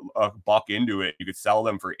a buck into it, you could sell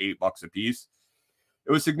them for $8 a piece.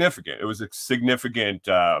 It was significant. It was a significant.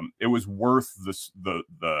 It was worth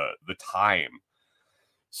the time.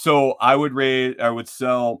 So I would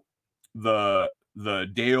sell the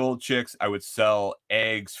day old chicks. I would sell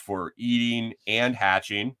eggs for eating and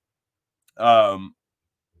hatching.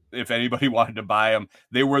 If anybody wanted to buy them,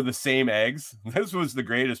 they were the same eggs. This was the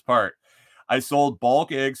greatest part. I sold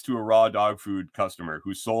bulk eggs to a raw dog food customer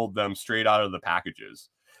who sold them straight out of the packages.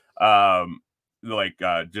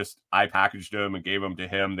 just I packaged them and gave them to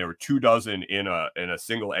him. There were 24 in a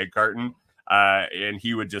single egg carton, and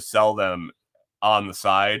he would just sell them on the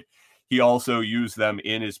side. He also used them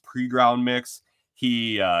in his pre-ground mix.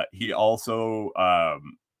 He bought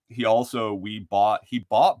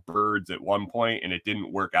birds at one point, and it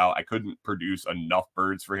didn't work out. I couldn't produce enough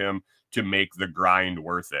birds for him to make the grind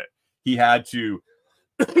worth it. He had to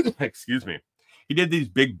excuse me. He did these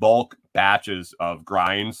big bulk batches of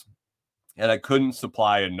grinds, and I couldn't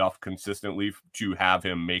supply enough consistently to have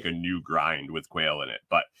him make a new grind with quail in it.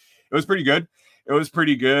 But it was pretty good.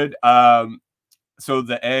 So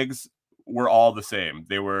the eggs were all the same.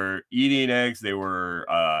 They were eating eggs, they were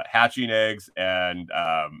hatching eggs, and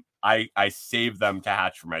I saved them to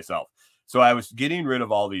hatch for myself. So I was getting rid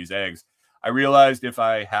of all these eggs. I realized if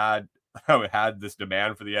I had this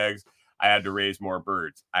demand for the eggs, I had to raise more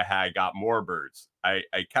birds. I got more birds. I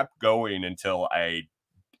kept going until I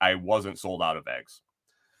wasn't sold out of eggs.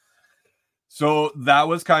 So that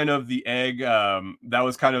was kind of the egg. That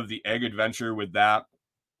was kind of the egg adventure with that.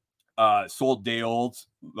 Sold day olds.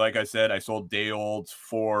 Like I said, I sold day olds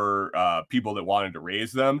for people that wanted to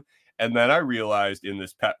raise them. And then I realized in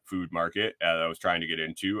this pet food market that I was trying to get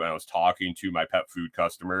into, and I was talking to my pet food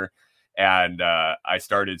customer, and I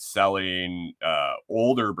started selling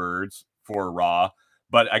older birds for raw.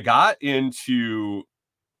 But I got into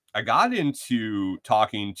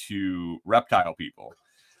talking to reptile people.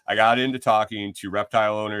 I got into talking to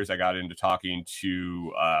reptile owners. I got into talking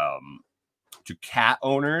to cat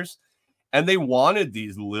owners, and they wanted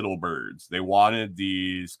these little birds. They wanted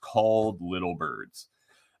these culled little birds.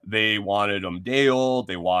 They wanted them day old.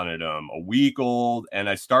 They wanted them a week old. And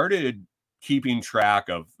I started keeping track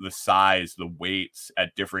of the size, the weights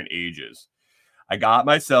at different ages. I got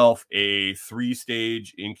myself a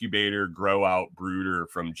 3-stage incubator grow out brooder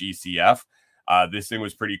from GCF. This thing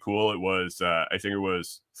was pretty cool. It was, I think it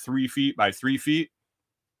was 3 feet by 3 feet,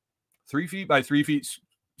 3 feet by 3 feet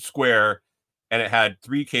square. And it had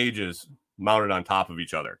 3 cages mounted on top of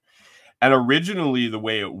each other. And originally the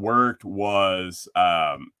way it worked was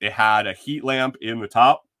it had a heat lamp in the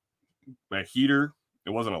top, a heater.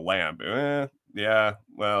 It wasn't a lamp. Yeah,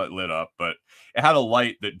 well, it lit up, but it had a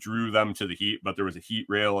light that drew them to the heat, but there was a heat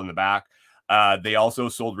rail in the back. They also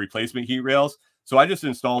sold replacement heat rails. So I just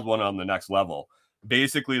installed one on the next level.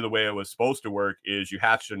 Basically, the way it was supposed to work is you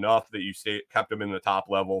hatched enough that you kept them in the top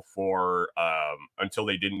level for until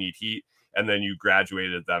they didn't need heat. And then you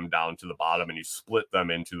graduated them down to the bottom and you split them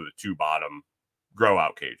into the 2 bottom grow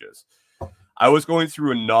out cages. I was going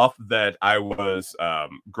through enough that I was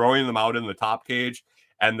growing them out in the top cage.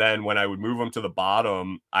 And then when I would move them to the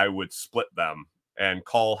bottom, I would split them and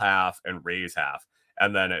cull half and raise half.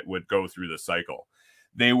 And then it would go through the cycle.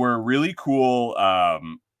 They were really cool.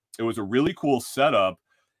 It was a really cool setup.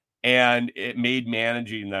 And it made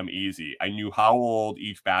managing them easy. I knew how old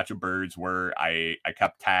each batch of birds were. I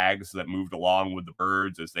kept tags that moved along with the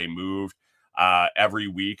birds as they moved. Every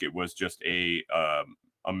week, it was just a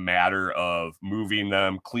matter of moving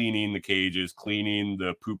them, cleaning the cages, cleaning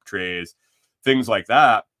the poop trays, things like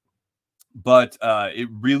that. But it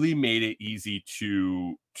really made it easy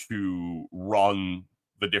to run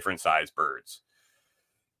the different size birds.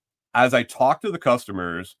 As I talked to the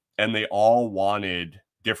customers, and they all wanted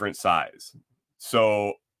different size.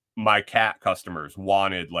 So my cat customers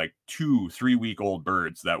wanted like 2-3 week old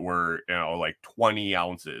birds that were, like 20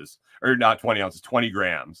 ounces, or not 20 ounces, 20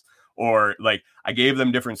 grams. Or like I gave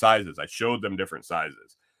them different sizes. I showed them different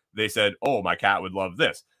sizes. They said, oh, my cat would love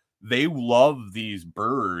this. They love these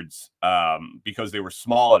birds because they were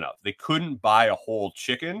small enough. They couldn't buy a whole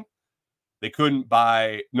chicken.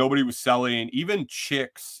 Nobody was selling even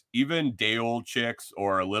chicks, even day old chicks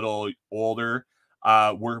or a little older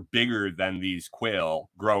were bigger than these quail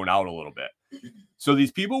grown out a little bit. So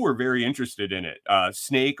these people were very interested in it.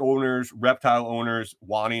 Snake owners, reptile owners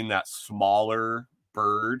wanting that smaller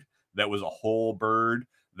bird that was a whole bird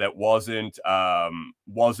that wasn't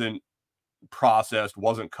processed,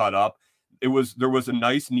 wasn't cut up. There was a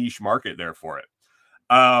nice niche market there for it.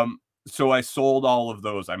 So I sold all of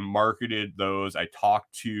those. I marketed those. I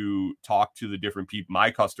talked to the different people, my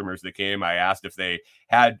customers that came. I asked if they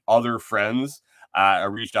had other friends. I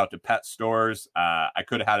reached out to pet stores. I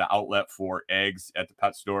could have had an outlet for eggs at the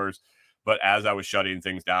pet stores, but as I was shutting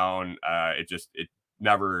things down, I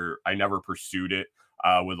never pursued it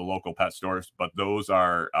with the local pet stores. But those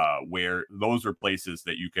are places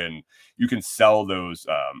that you can sell those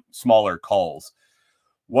smaller culls.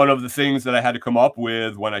 One of the things that I had to come up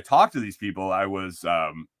with when I talked to these people, I was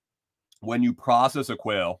when you process a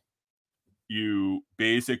quail, you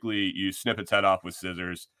snip its head off with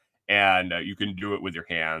scissors and you can do it with your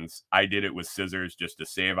hands. I did it with scissors just to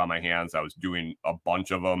save on my hands. I was doing a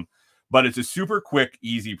bunch of them, but it's a super quick,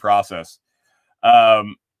 easy process. I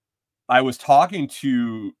was talking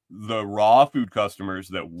to the raw food customers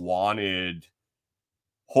that wanted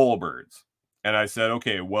whole birds, and I said,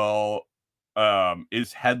 okay, well,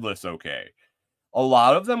 is headless okay? A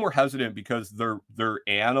lot of them were hesitant because their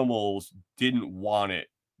animals didn't want it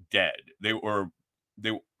dead. They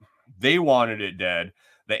wanted it dead.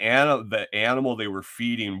 The animal they were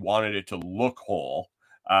feeding wanted it to look whole.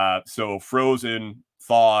 So frozen,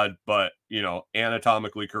 thawed, but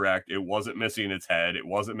anatomically correct. It wasn't missing its head. It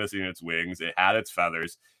wasn't missing its wings. It had its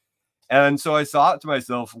feathers. And so I thought to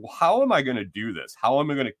myself, well, how am I going to do this? How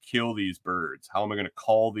am I going to kill these birds? How am I going to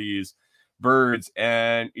call these birds?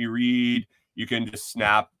 And you can just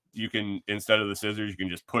snap. You can, instead of the scissors, you can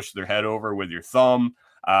just push their head over with your thumb.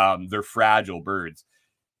 They're fragile birds.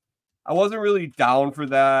 I wasn't really down for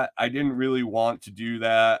that. I didn't really want to do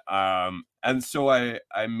that. And so I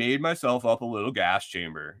made myself up a little gas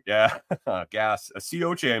chamber. Yeah, a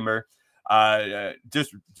CO chamber.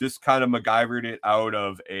 Just kind of MacGyvered it out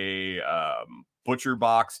of a butcher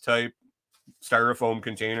box type styrofoam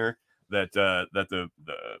container that the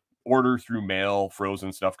order through mail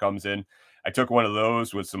frozen stuff comes in. I took one of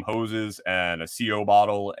those with some hoses and a CO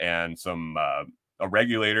bottle and some a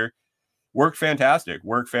regulator. Worked fantastic.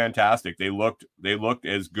 They looked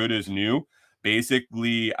as good as new.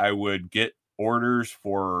 Basically, I would get orders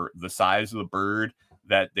for the size of the bird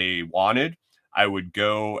that they wanted. I would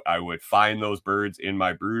find those birds in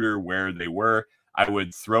my brooder where they were. I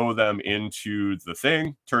would throw them into the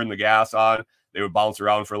thing, turn the gas on. They would bounce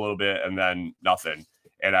around for a little bit and then nothing.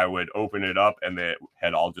 And I would open it up and they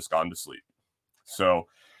had all just gone to sleep. So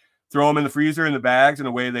throw them in the freezer in the bags and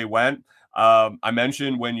away they went. I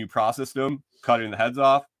mentioned when you processed them, cutting the heads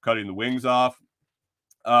off, cutting the wings off,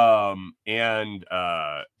 and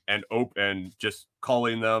just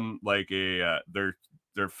culling them like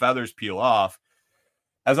their feathers peel off.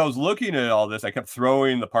 As I was looking at all this, I kept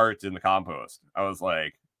throwing the parts in the compost. I was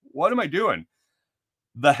like, what am I doing?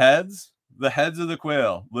 The heads of the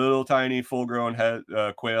quail, little tiny full-grown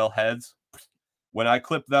quail heads. When I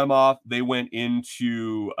clipped them off, they went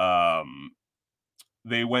into a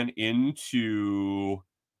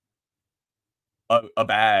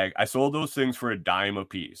bag. I sold those things for $0.10 a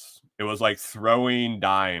piece. It was like throwing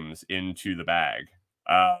dimes into the bag.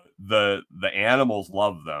 The animals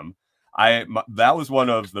love them. That was one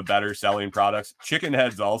of the better selling products. Chicken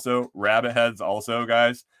heads also, rabbit heads also,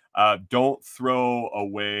 guys. Don't throw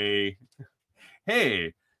away.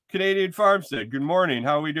 Hey, Canadian Farmstead, good morning.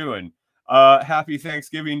 How are we doing? Happy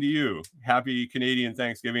Thanksgiving to you. Happy Canadian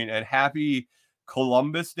Thanksgiving and happy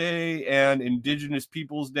Columbus Day and Indigenous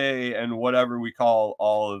Peoples Day and whatever we call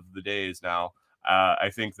all of the days now. I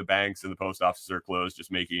think the banks and the post offices are closed,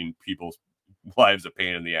 just making people's lives a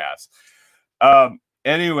pain in the ass.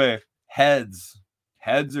 Anyway, heads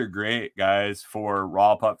are great, guys, for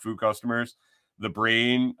raw pup food customers. The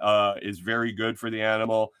brain is very good for the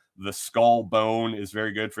animal. The skull bone is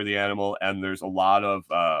very good for the animal, and there's a lot of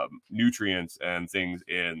nutrients and things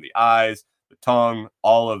in the eyes, the tongue,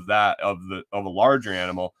 all of that of a larger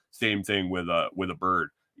animal. Same thing with a bird,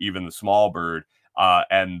 even the small bird,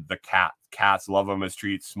 and the cats love them as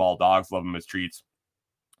treats. Small dogs love them as treats.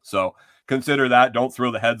 So consider that. Don't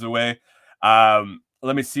throw the heads away.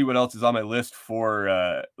 Let me see what else is on my list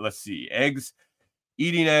for. Let's see, eggs,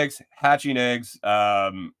 eating eggs, hatching eggs.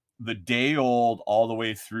 The day old all the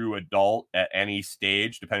way through adult at any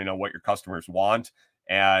stage, depending on what your customers want,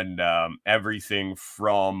 and everything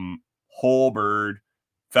from whole bird,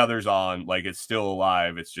 feathers on, like it's still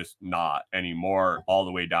alive, it's just not anymore, all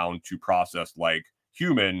the way down to processed like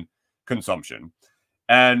human consumption.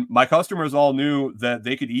 And my customers all knew that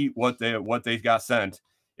they could eat what they got sent.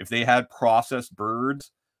 If they had processed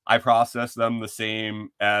birds, I process them the same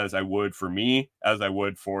as I would for me, as I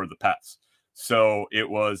would for the pets. So it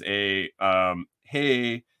was a,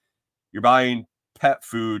 hey, you're buying pet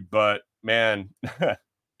food, but man,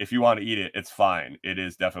 if you want to eat it, it's fine. It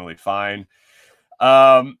is definitely fine.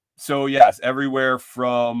 So yes, everywhere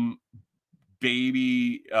from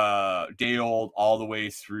baby, day old, all the way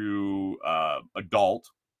through adult.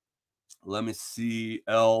 Let me see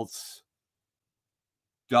else.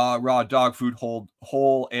 Raw dog food,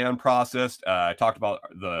 whole and processed. I talked about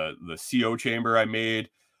the CO chamber I made.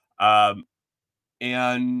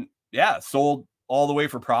 And yeah, sold all the way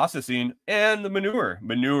for processing and the manure.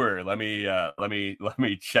 Let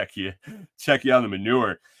me check you on the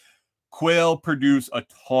manure. Quail produce a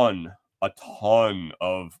ton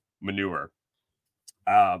of manure.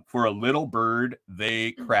 For a little bird,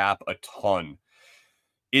 they crap a ton.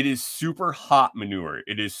 It is super hot manure.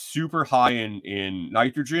 It is super high in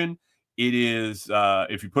nitrogen. It is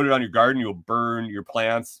if you put it on your garden, you'll burn your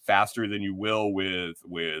plants faster than you will with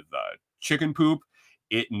chicken poop.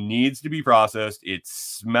 It needs to be processed. It's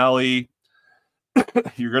smelly.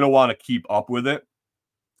 You're going to want to keep up with it.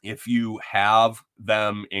 If you have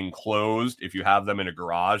them enclosed, if you have them in a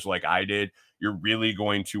garage like I did, you're really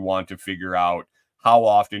going to want to figure out how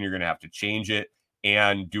often you're going to have to change it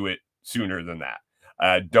and do it sooner than that.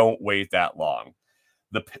 Don't wait that long.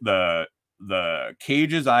 The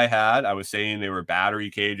cages I had, I was saying they were battery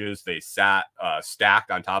cages. They sat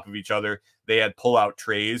stacked on top of each other. They had pull-out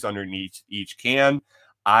trays underneath each can.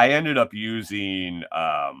 I ended up using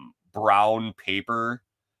brown paper,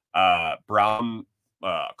 brown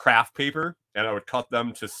craft paper, and I would cut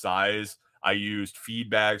them to size. I used feed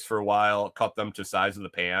bags for a while, cut them to size of the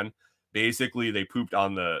pan. Basically, they pooped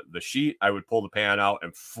on the sheet. I would pull the pan out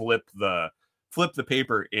and flip the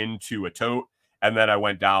paper into a tote, and then I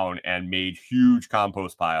went down and made huge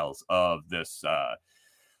compost piles of this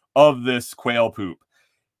quail poop.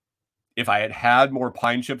 If I had more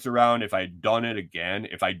pine chips around, if I'd done it again,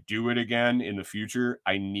 if I do it again in the future,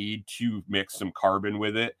 I need to mix some carbon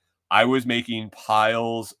with it. I was making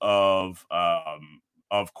piles of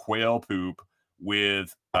quail poop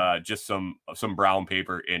with just some brown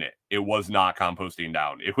paper in it. It was not composting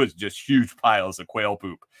down. It was just huge piles of quail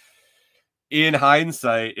poop. In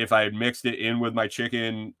hindsight, if I had mixed it in with my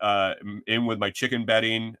chicken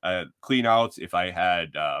bedding, clean outs, if I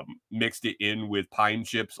had mixed it in with pine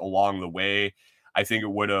chips along the way, I think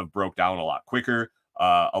it would have broke down a lot quicker,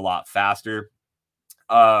 a lot faster.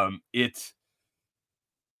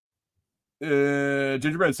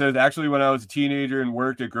 Gingerbread says, actually, when I was a teenager and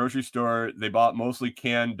worked at grocery store, they bought mostly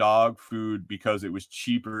canned dog food because it was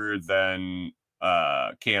cheaper than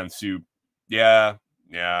canned soup. Yeah,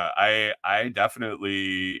 I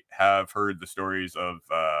definitely have heard the stories of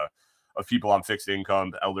people on fixed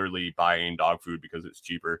income, elderly, buying dog food because it's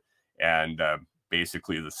cheaper and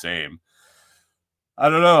basically the same. I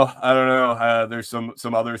don't know. There's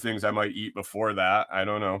some other things I might eat before that. I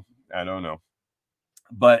don't know.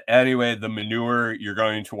 But anyway, the manure, you're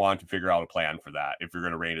going to want to figure out a plan for that if you're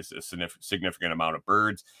going to raise a significant amount of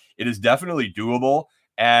birds. It is definitely doable.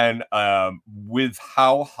 And with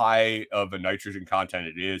how high of a nitrogen content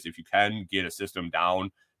it is, if you can get a system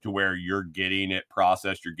down to where you're getting it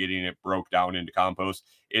processed, you're getting it broke down into compost,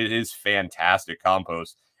 it is fantastic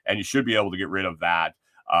compost. And you should be able to get rid of that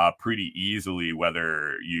pretty easily,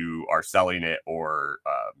 whether you are selling it or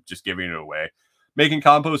just giving it away. Making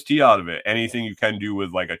compost tea out of it. Anything you can do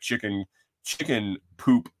with like a chicken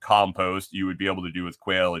poop compost, you would be able to do with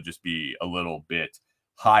quail. It'd just be a little bit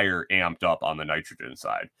higher amped up on the nitrogen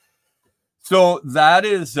side. So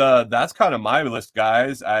that's kind of my list,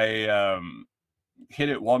 guys. I hit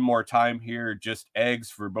it one more time here. Just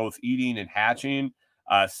eggs for both eating and hatching.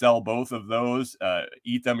 Sell both of those.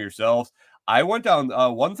 Eat them yourselves. I went down.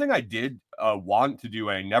 One thing I did want to do,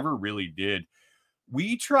 and I never really did.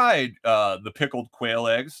 We tried the pickled quail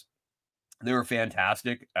eggs. They were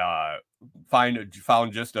fantastic.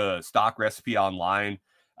 Found just a stock recipe online.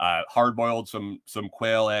 Hard boiled some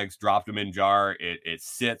quail eggs, dropped them in jar. It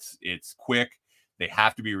sits. It's quick. They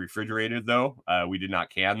have to be refrigerated though. We did not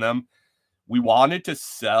can them. We wanted to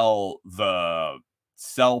sell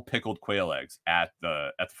pickled quail eggs at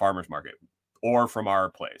the farmer's market or from our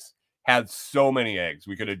place. Had so many eggs.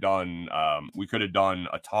 We could have done a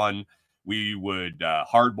ton. We would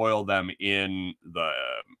hard boil them in the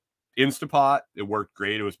Instapot. It worked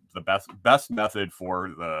great. It was the best method for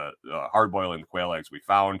the hard boiling the quail eggs we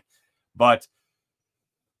found. But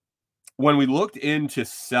when we looked into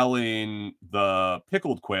selling the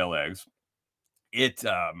pickled quail eggs, it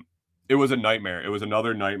was a nightmare. It was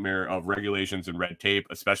another nightmare of regulations and red tape,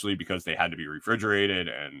 especially because they had to be refrigerated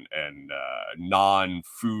and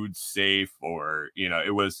non-food safe, or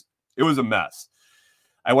it was a mess.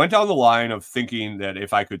 I went down the line of thinking that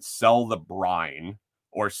if I could sell the brine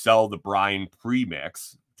or sell the brine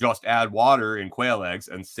premix, just add water and quail eggs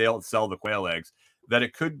and sell the quail eggs, that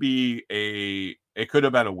it could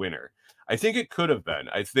have been a winner. I think it could have been.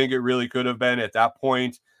 I think it really could have been at that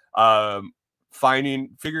point.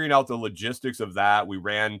 Figuring out the logistics of that, we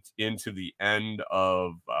ran into the end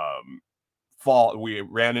of fall. We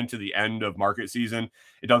ran into the end of market season.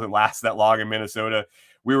 It doesn't last that long in Minnesota.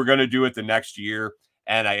 We were going to do it the next year.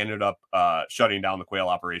 And I ended up shutting down the quail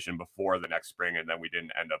operation before the next spring, and then we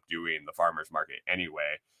didn't end up doing the farmer's market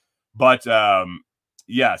anyway. But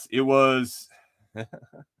yes, it was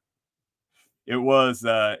it was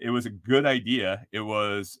a good idea. It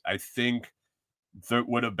was, I think, there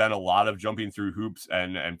would have been a lot of jumping through hoops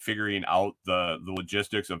and figuring out the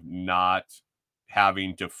logistics of not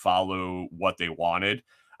having to follow what they wanted.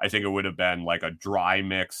 I think it would have been like a dry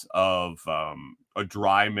mix of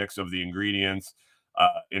the ingredients,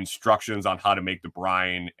 instructions on how to make the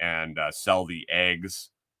brine and sell the eggs,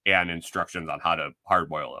 and instructions on how to hard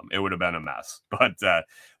boil them. It would have been a mess, but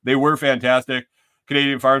they were fantastic.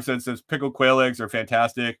 Canadian Farmstead says pickled quail eggs are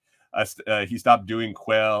fantastic. He stopped doing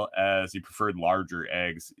quail as he preferred larger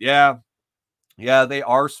eggs. Yeah, they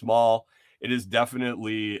are small. It is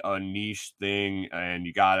definitely a niche thing, and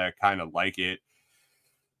you gotta kind of like it.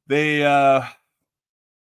 They, I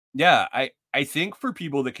think for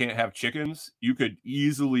people that can't have chickens, you could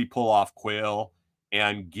easily pull off quail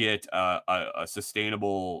and get a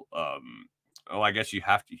sustainable. I guess you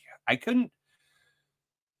have to. I couldn't.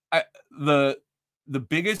 The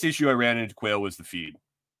biggest issue I ran into quail was the feed.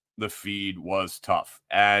 The feed was tough,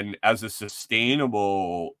 and as a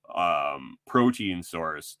sustainable protein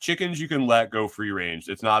source, chickens you can let go free range.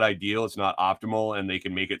 It's not ideal, it's not optimal, and they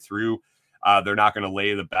can make it through. They're not going to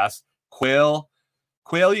lay the best. Quail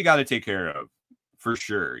you got to take care of, for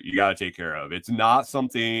sure. You got to take care of. It's not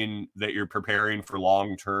something that you're preparing for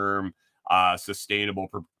long-term sustainable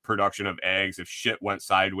production of eggs. If shit went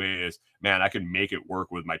sideways, man, I could make it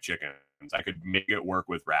work with my chickens. I could make it work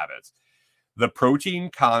with rabbits. The protein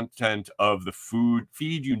content of the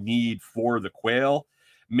feed you need for the quail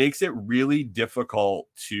makes it really difficult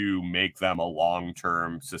to make them a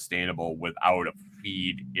long-term sustainable without a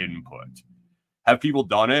feed input. Have people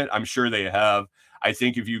done it? I'm sure they have. I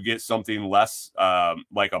think if you get something less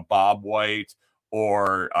like a Bob White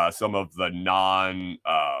or some of the non-jumbo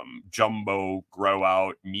grow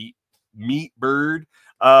out meat bird,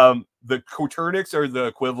 the Coturnix are the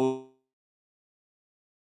equivalent.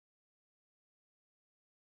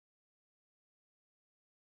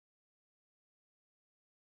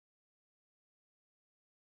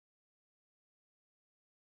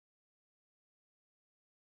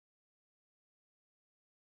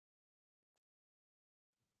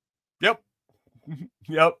 Yep.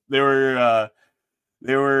 Yep. They were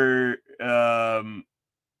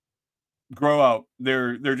grow out.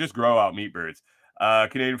 They're just grow out meat birds.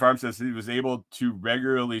 Canadian Farm says he was able to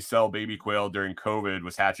regularly sell baby quail during COVID,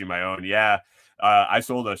 was hatching my own. Yeah. I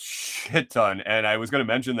sold a shit ton, and I was going to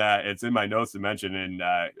mention that. It's in my notes to mention, and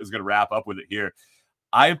I was going to wrap up with it here.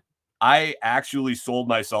 I actually sold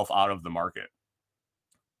myself out of the market.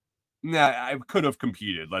 I could have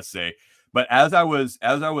competed, let's say, but as I was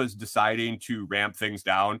deciding to ramp things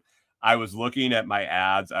down, I was looking at my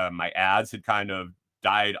ads. My ads had kind of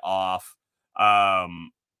died off. My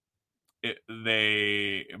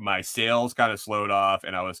sales kind of slowed off,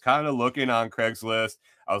 and I was kind of looking on Craigslist.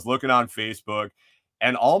 I was looking on Facebook,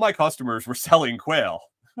 and all my customers were selling quail.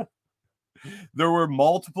 There were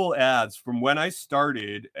multiple ads from when I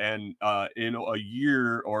started, and in a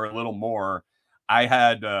year or a little more, I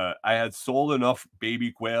had sold enough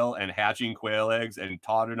baby quail and hatching quail eggs and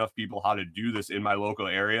taught enough people how to do this in my local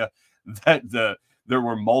area that there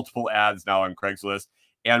were multiple ads now on Craigslist.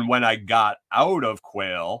 And when I got out of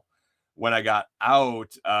quail, when I got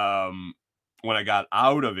out of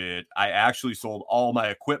it, I actually sold all my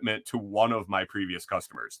equipment to one of my previous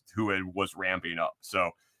customers who was ramping up.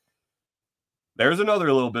 So there's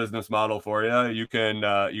another little business model for you. You can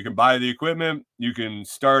buy the equipment, you can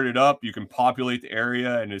start it up, you can populate the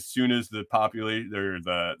area, and as soon as the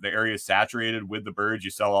area is saturated with the birds,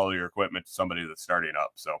 you sell all your equipment to somebody that's starting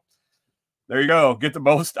up. So there you go. Get the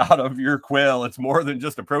most out of your quail. It's more than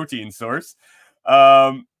just a protein source.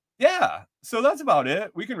 Yeah, so that's about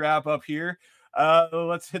it. We can wrap up here.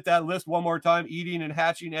 Let's hit that list one more time. Eating and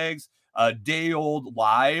hatching eggs, day old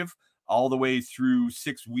live, all the way through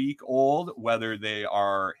 6 week old, whether they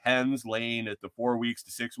are hens laying at the 4 weeks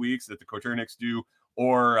to 6 weeks that the Coturnix do,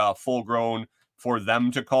 or full grown for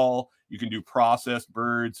them to call. You can do processed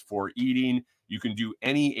birds for eating. You can do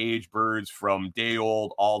any age birds from day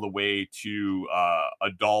old all the way to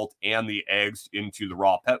adult, and the eggs into the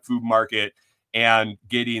raw pet food market, and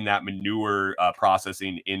getting that manure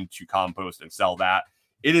processing into compost and sell that.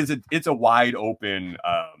 It's a wide open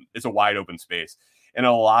space. In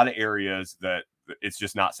a lot of areas that it's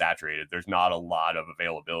just not saturated. There's not a lot of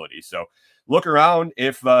availability. So look around.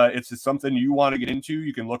 If it's something you want to get into,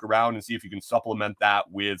 you can look around and see if you can supplement that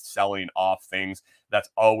with selling off things. That's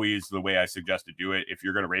always the way I suggest to do it. If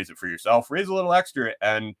you're going to raise it for yourself, raise a little extra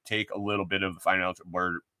and take a little bit of the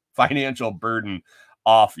financial burden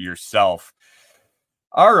off yourself.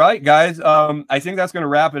 All right, guys. I think that's going to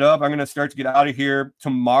wrap it up. I'm going to start to get out of here.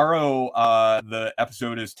 Tomorrow, the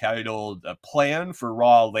episode is titled "Plan for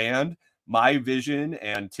Raw Land." my vision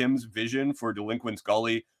and Tim's vision for Delinquent's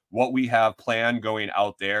Gully, what we have planned going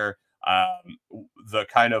out there, the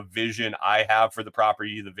kind of vision I have for the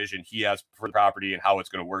property, the vision he has for the property, and how it's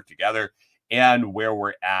going to work together, and where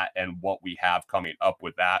we're at and what we have coming up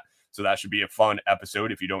with that. So that should be a fun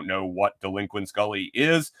episode. If you don't know what Delinquent's Gully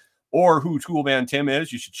is or who Toolman Tim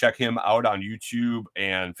is, you should check him out on YouTube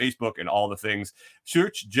and Facebook and all the things.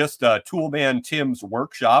 Search just Toolman Tim's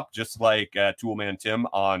Workshop, just like Toolman Tim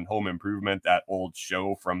on Home Improvement, that old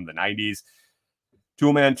show from the 90s.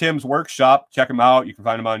 Toolman Tim's Workshop, check him out. You can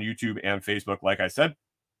find him on YouTube and Facebook, like I said.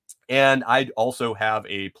 And I also have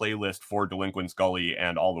a playlist for Delinquent's Gully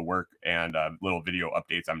and all the work and little video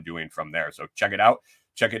updates I'm doing from there. So check it out.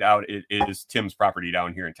 Check it out. It is Tim's property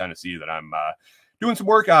down here in Tennessee that I'm doing some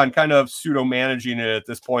work on, kind of pseudo managing it at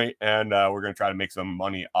this point, and we're going to try to make some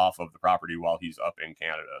money off of the property while he's up in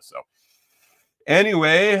Canada. So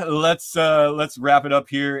anyway, let's wrap it up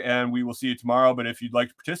here, and we will see you tomorrow. But if you'd like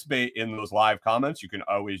to participate in those live comments, you can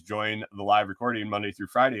always join the live recording Monday through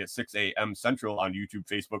Friday at 6 a.m. Central on YouTube,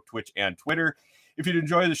 Facebook, Twitch, and Twitter. If you'd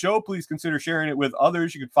enjoy the show, please consider sharing it with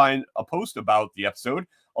others. You can find a post about the episode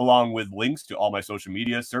along with links to all my social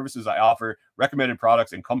media, services I offer, recommended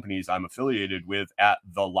products, and companies I'm affiliated with at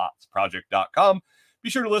thelotsproject.com. Be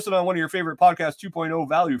sure to listen on one of your favorite Podcast 2.0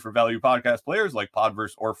 value for value podcast players like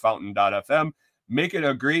Podverse or Fountain.fm. Make it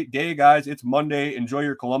a great day, guys. It's Monday. Enjoy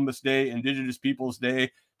your Columbus Day, Indigenous Peoples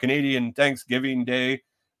Day, Canadian Thanksgiving Day.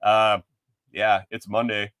 Yeah, it's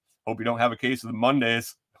Monday. Hope you don't have a case of the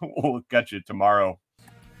Mondays. We'll catch you tomorrow.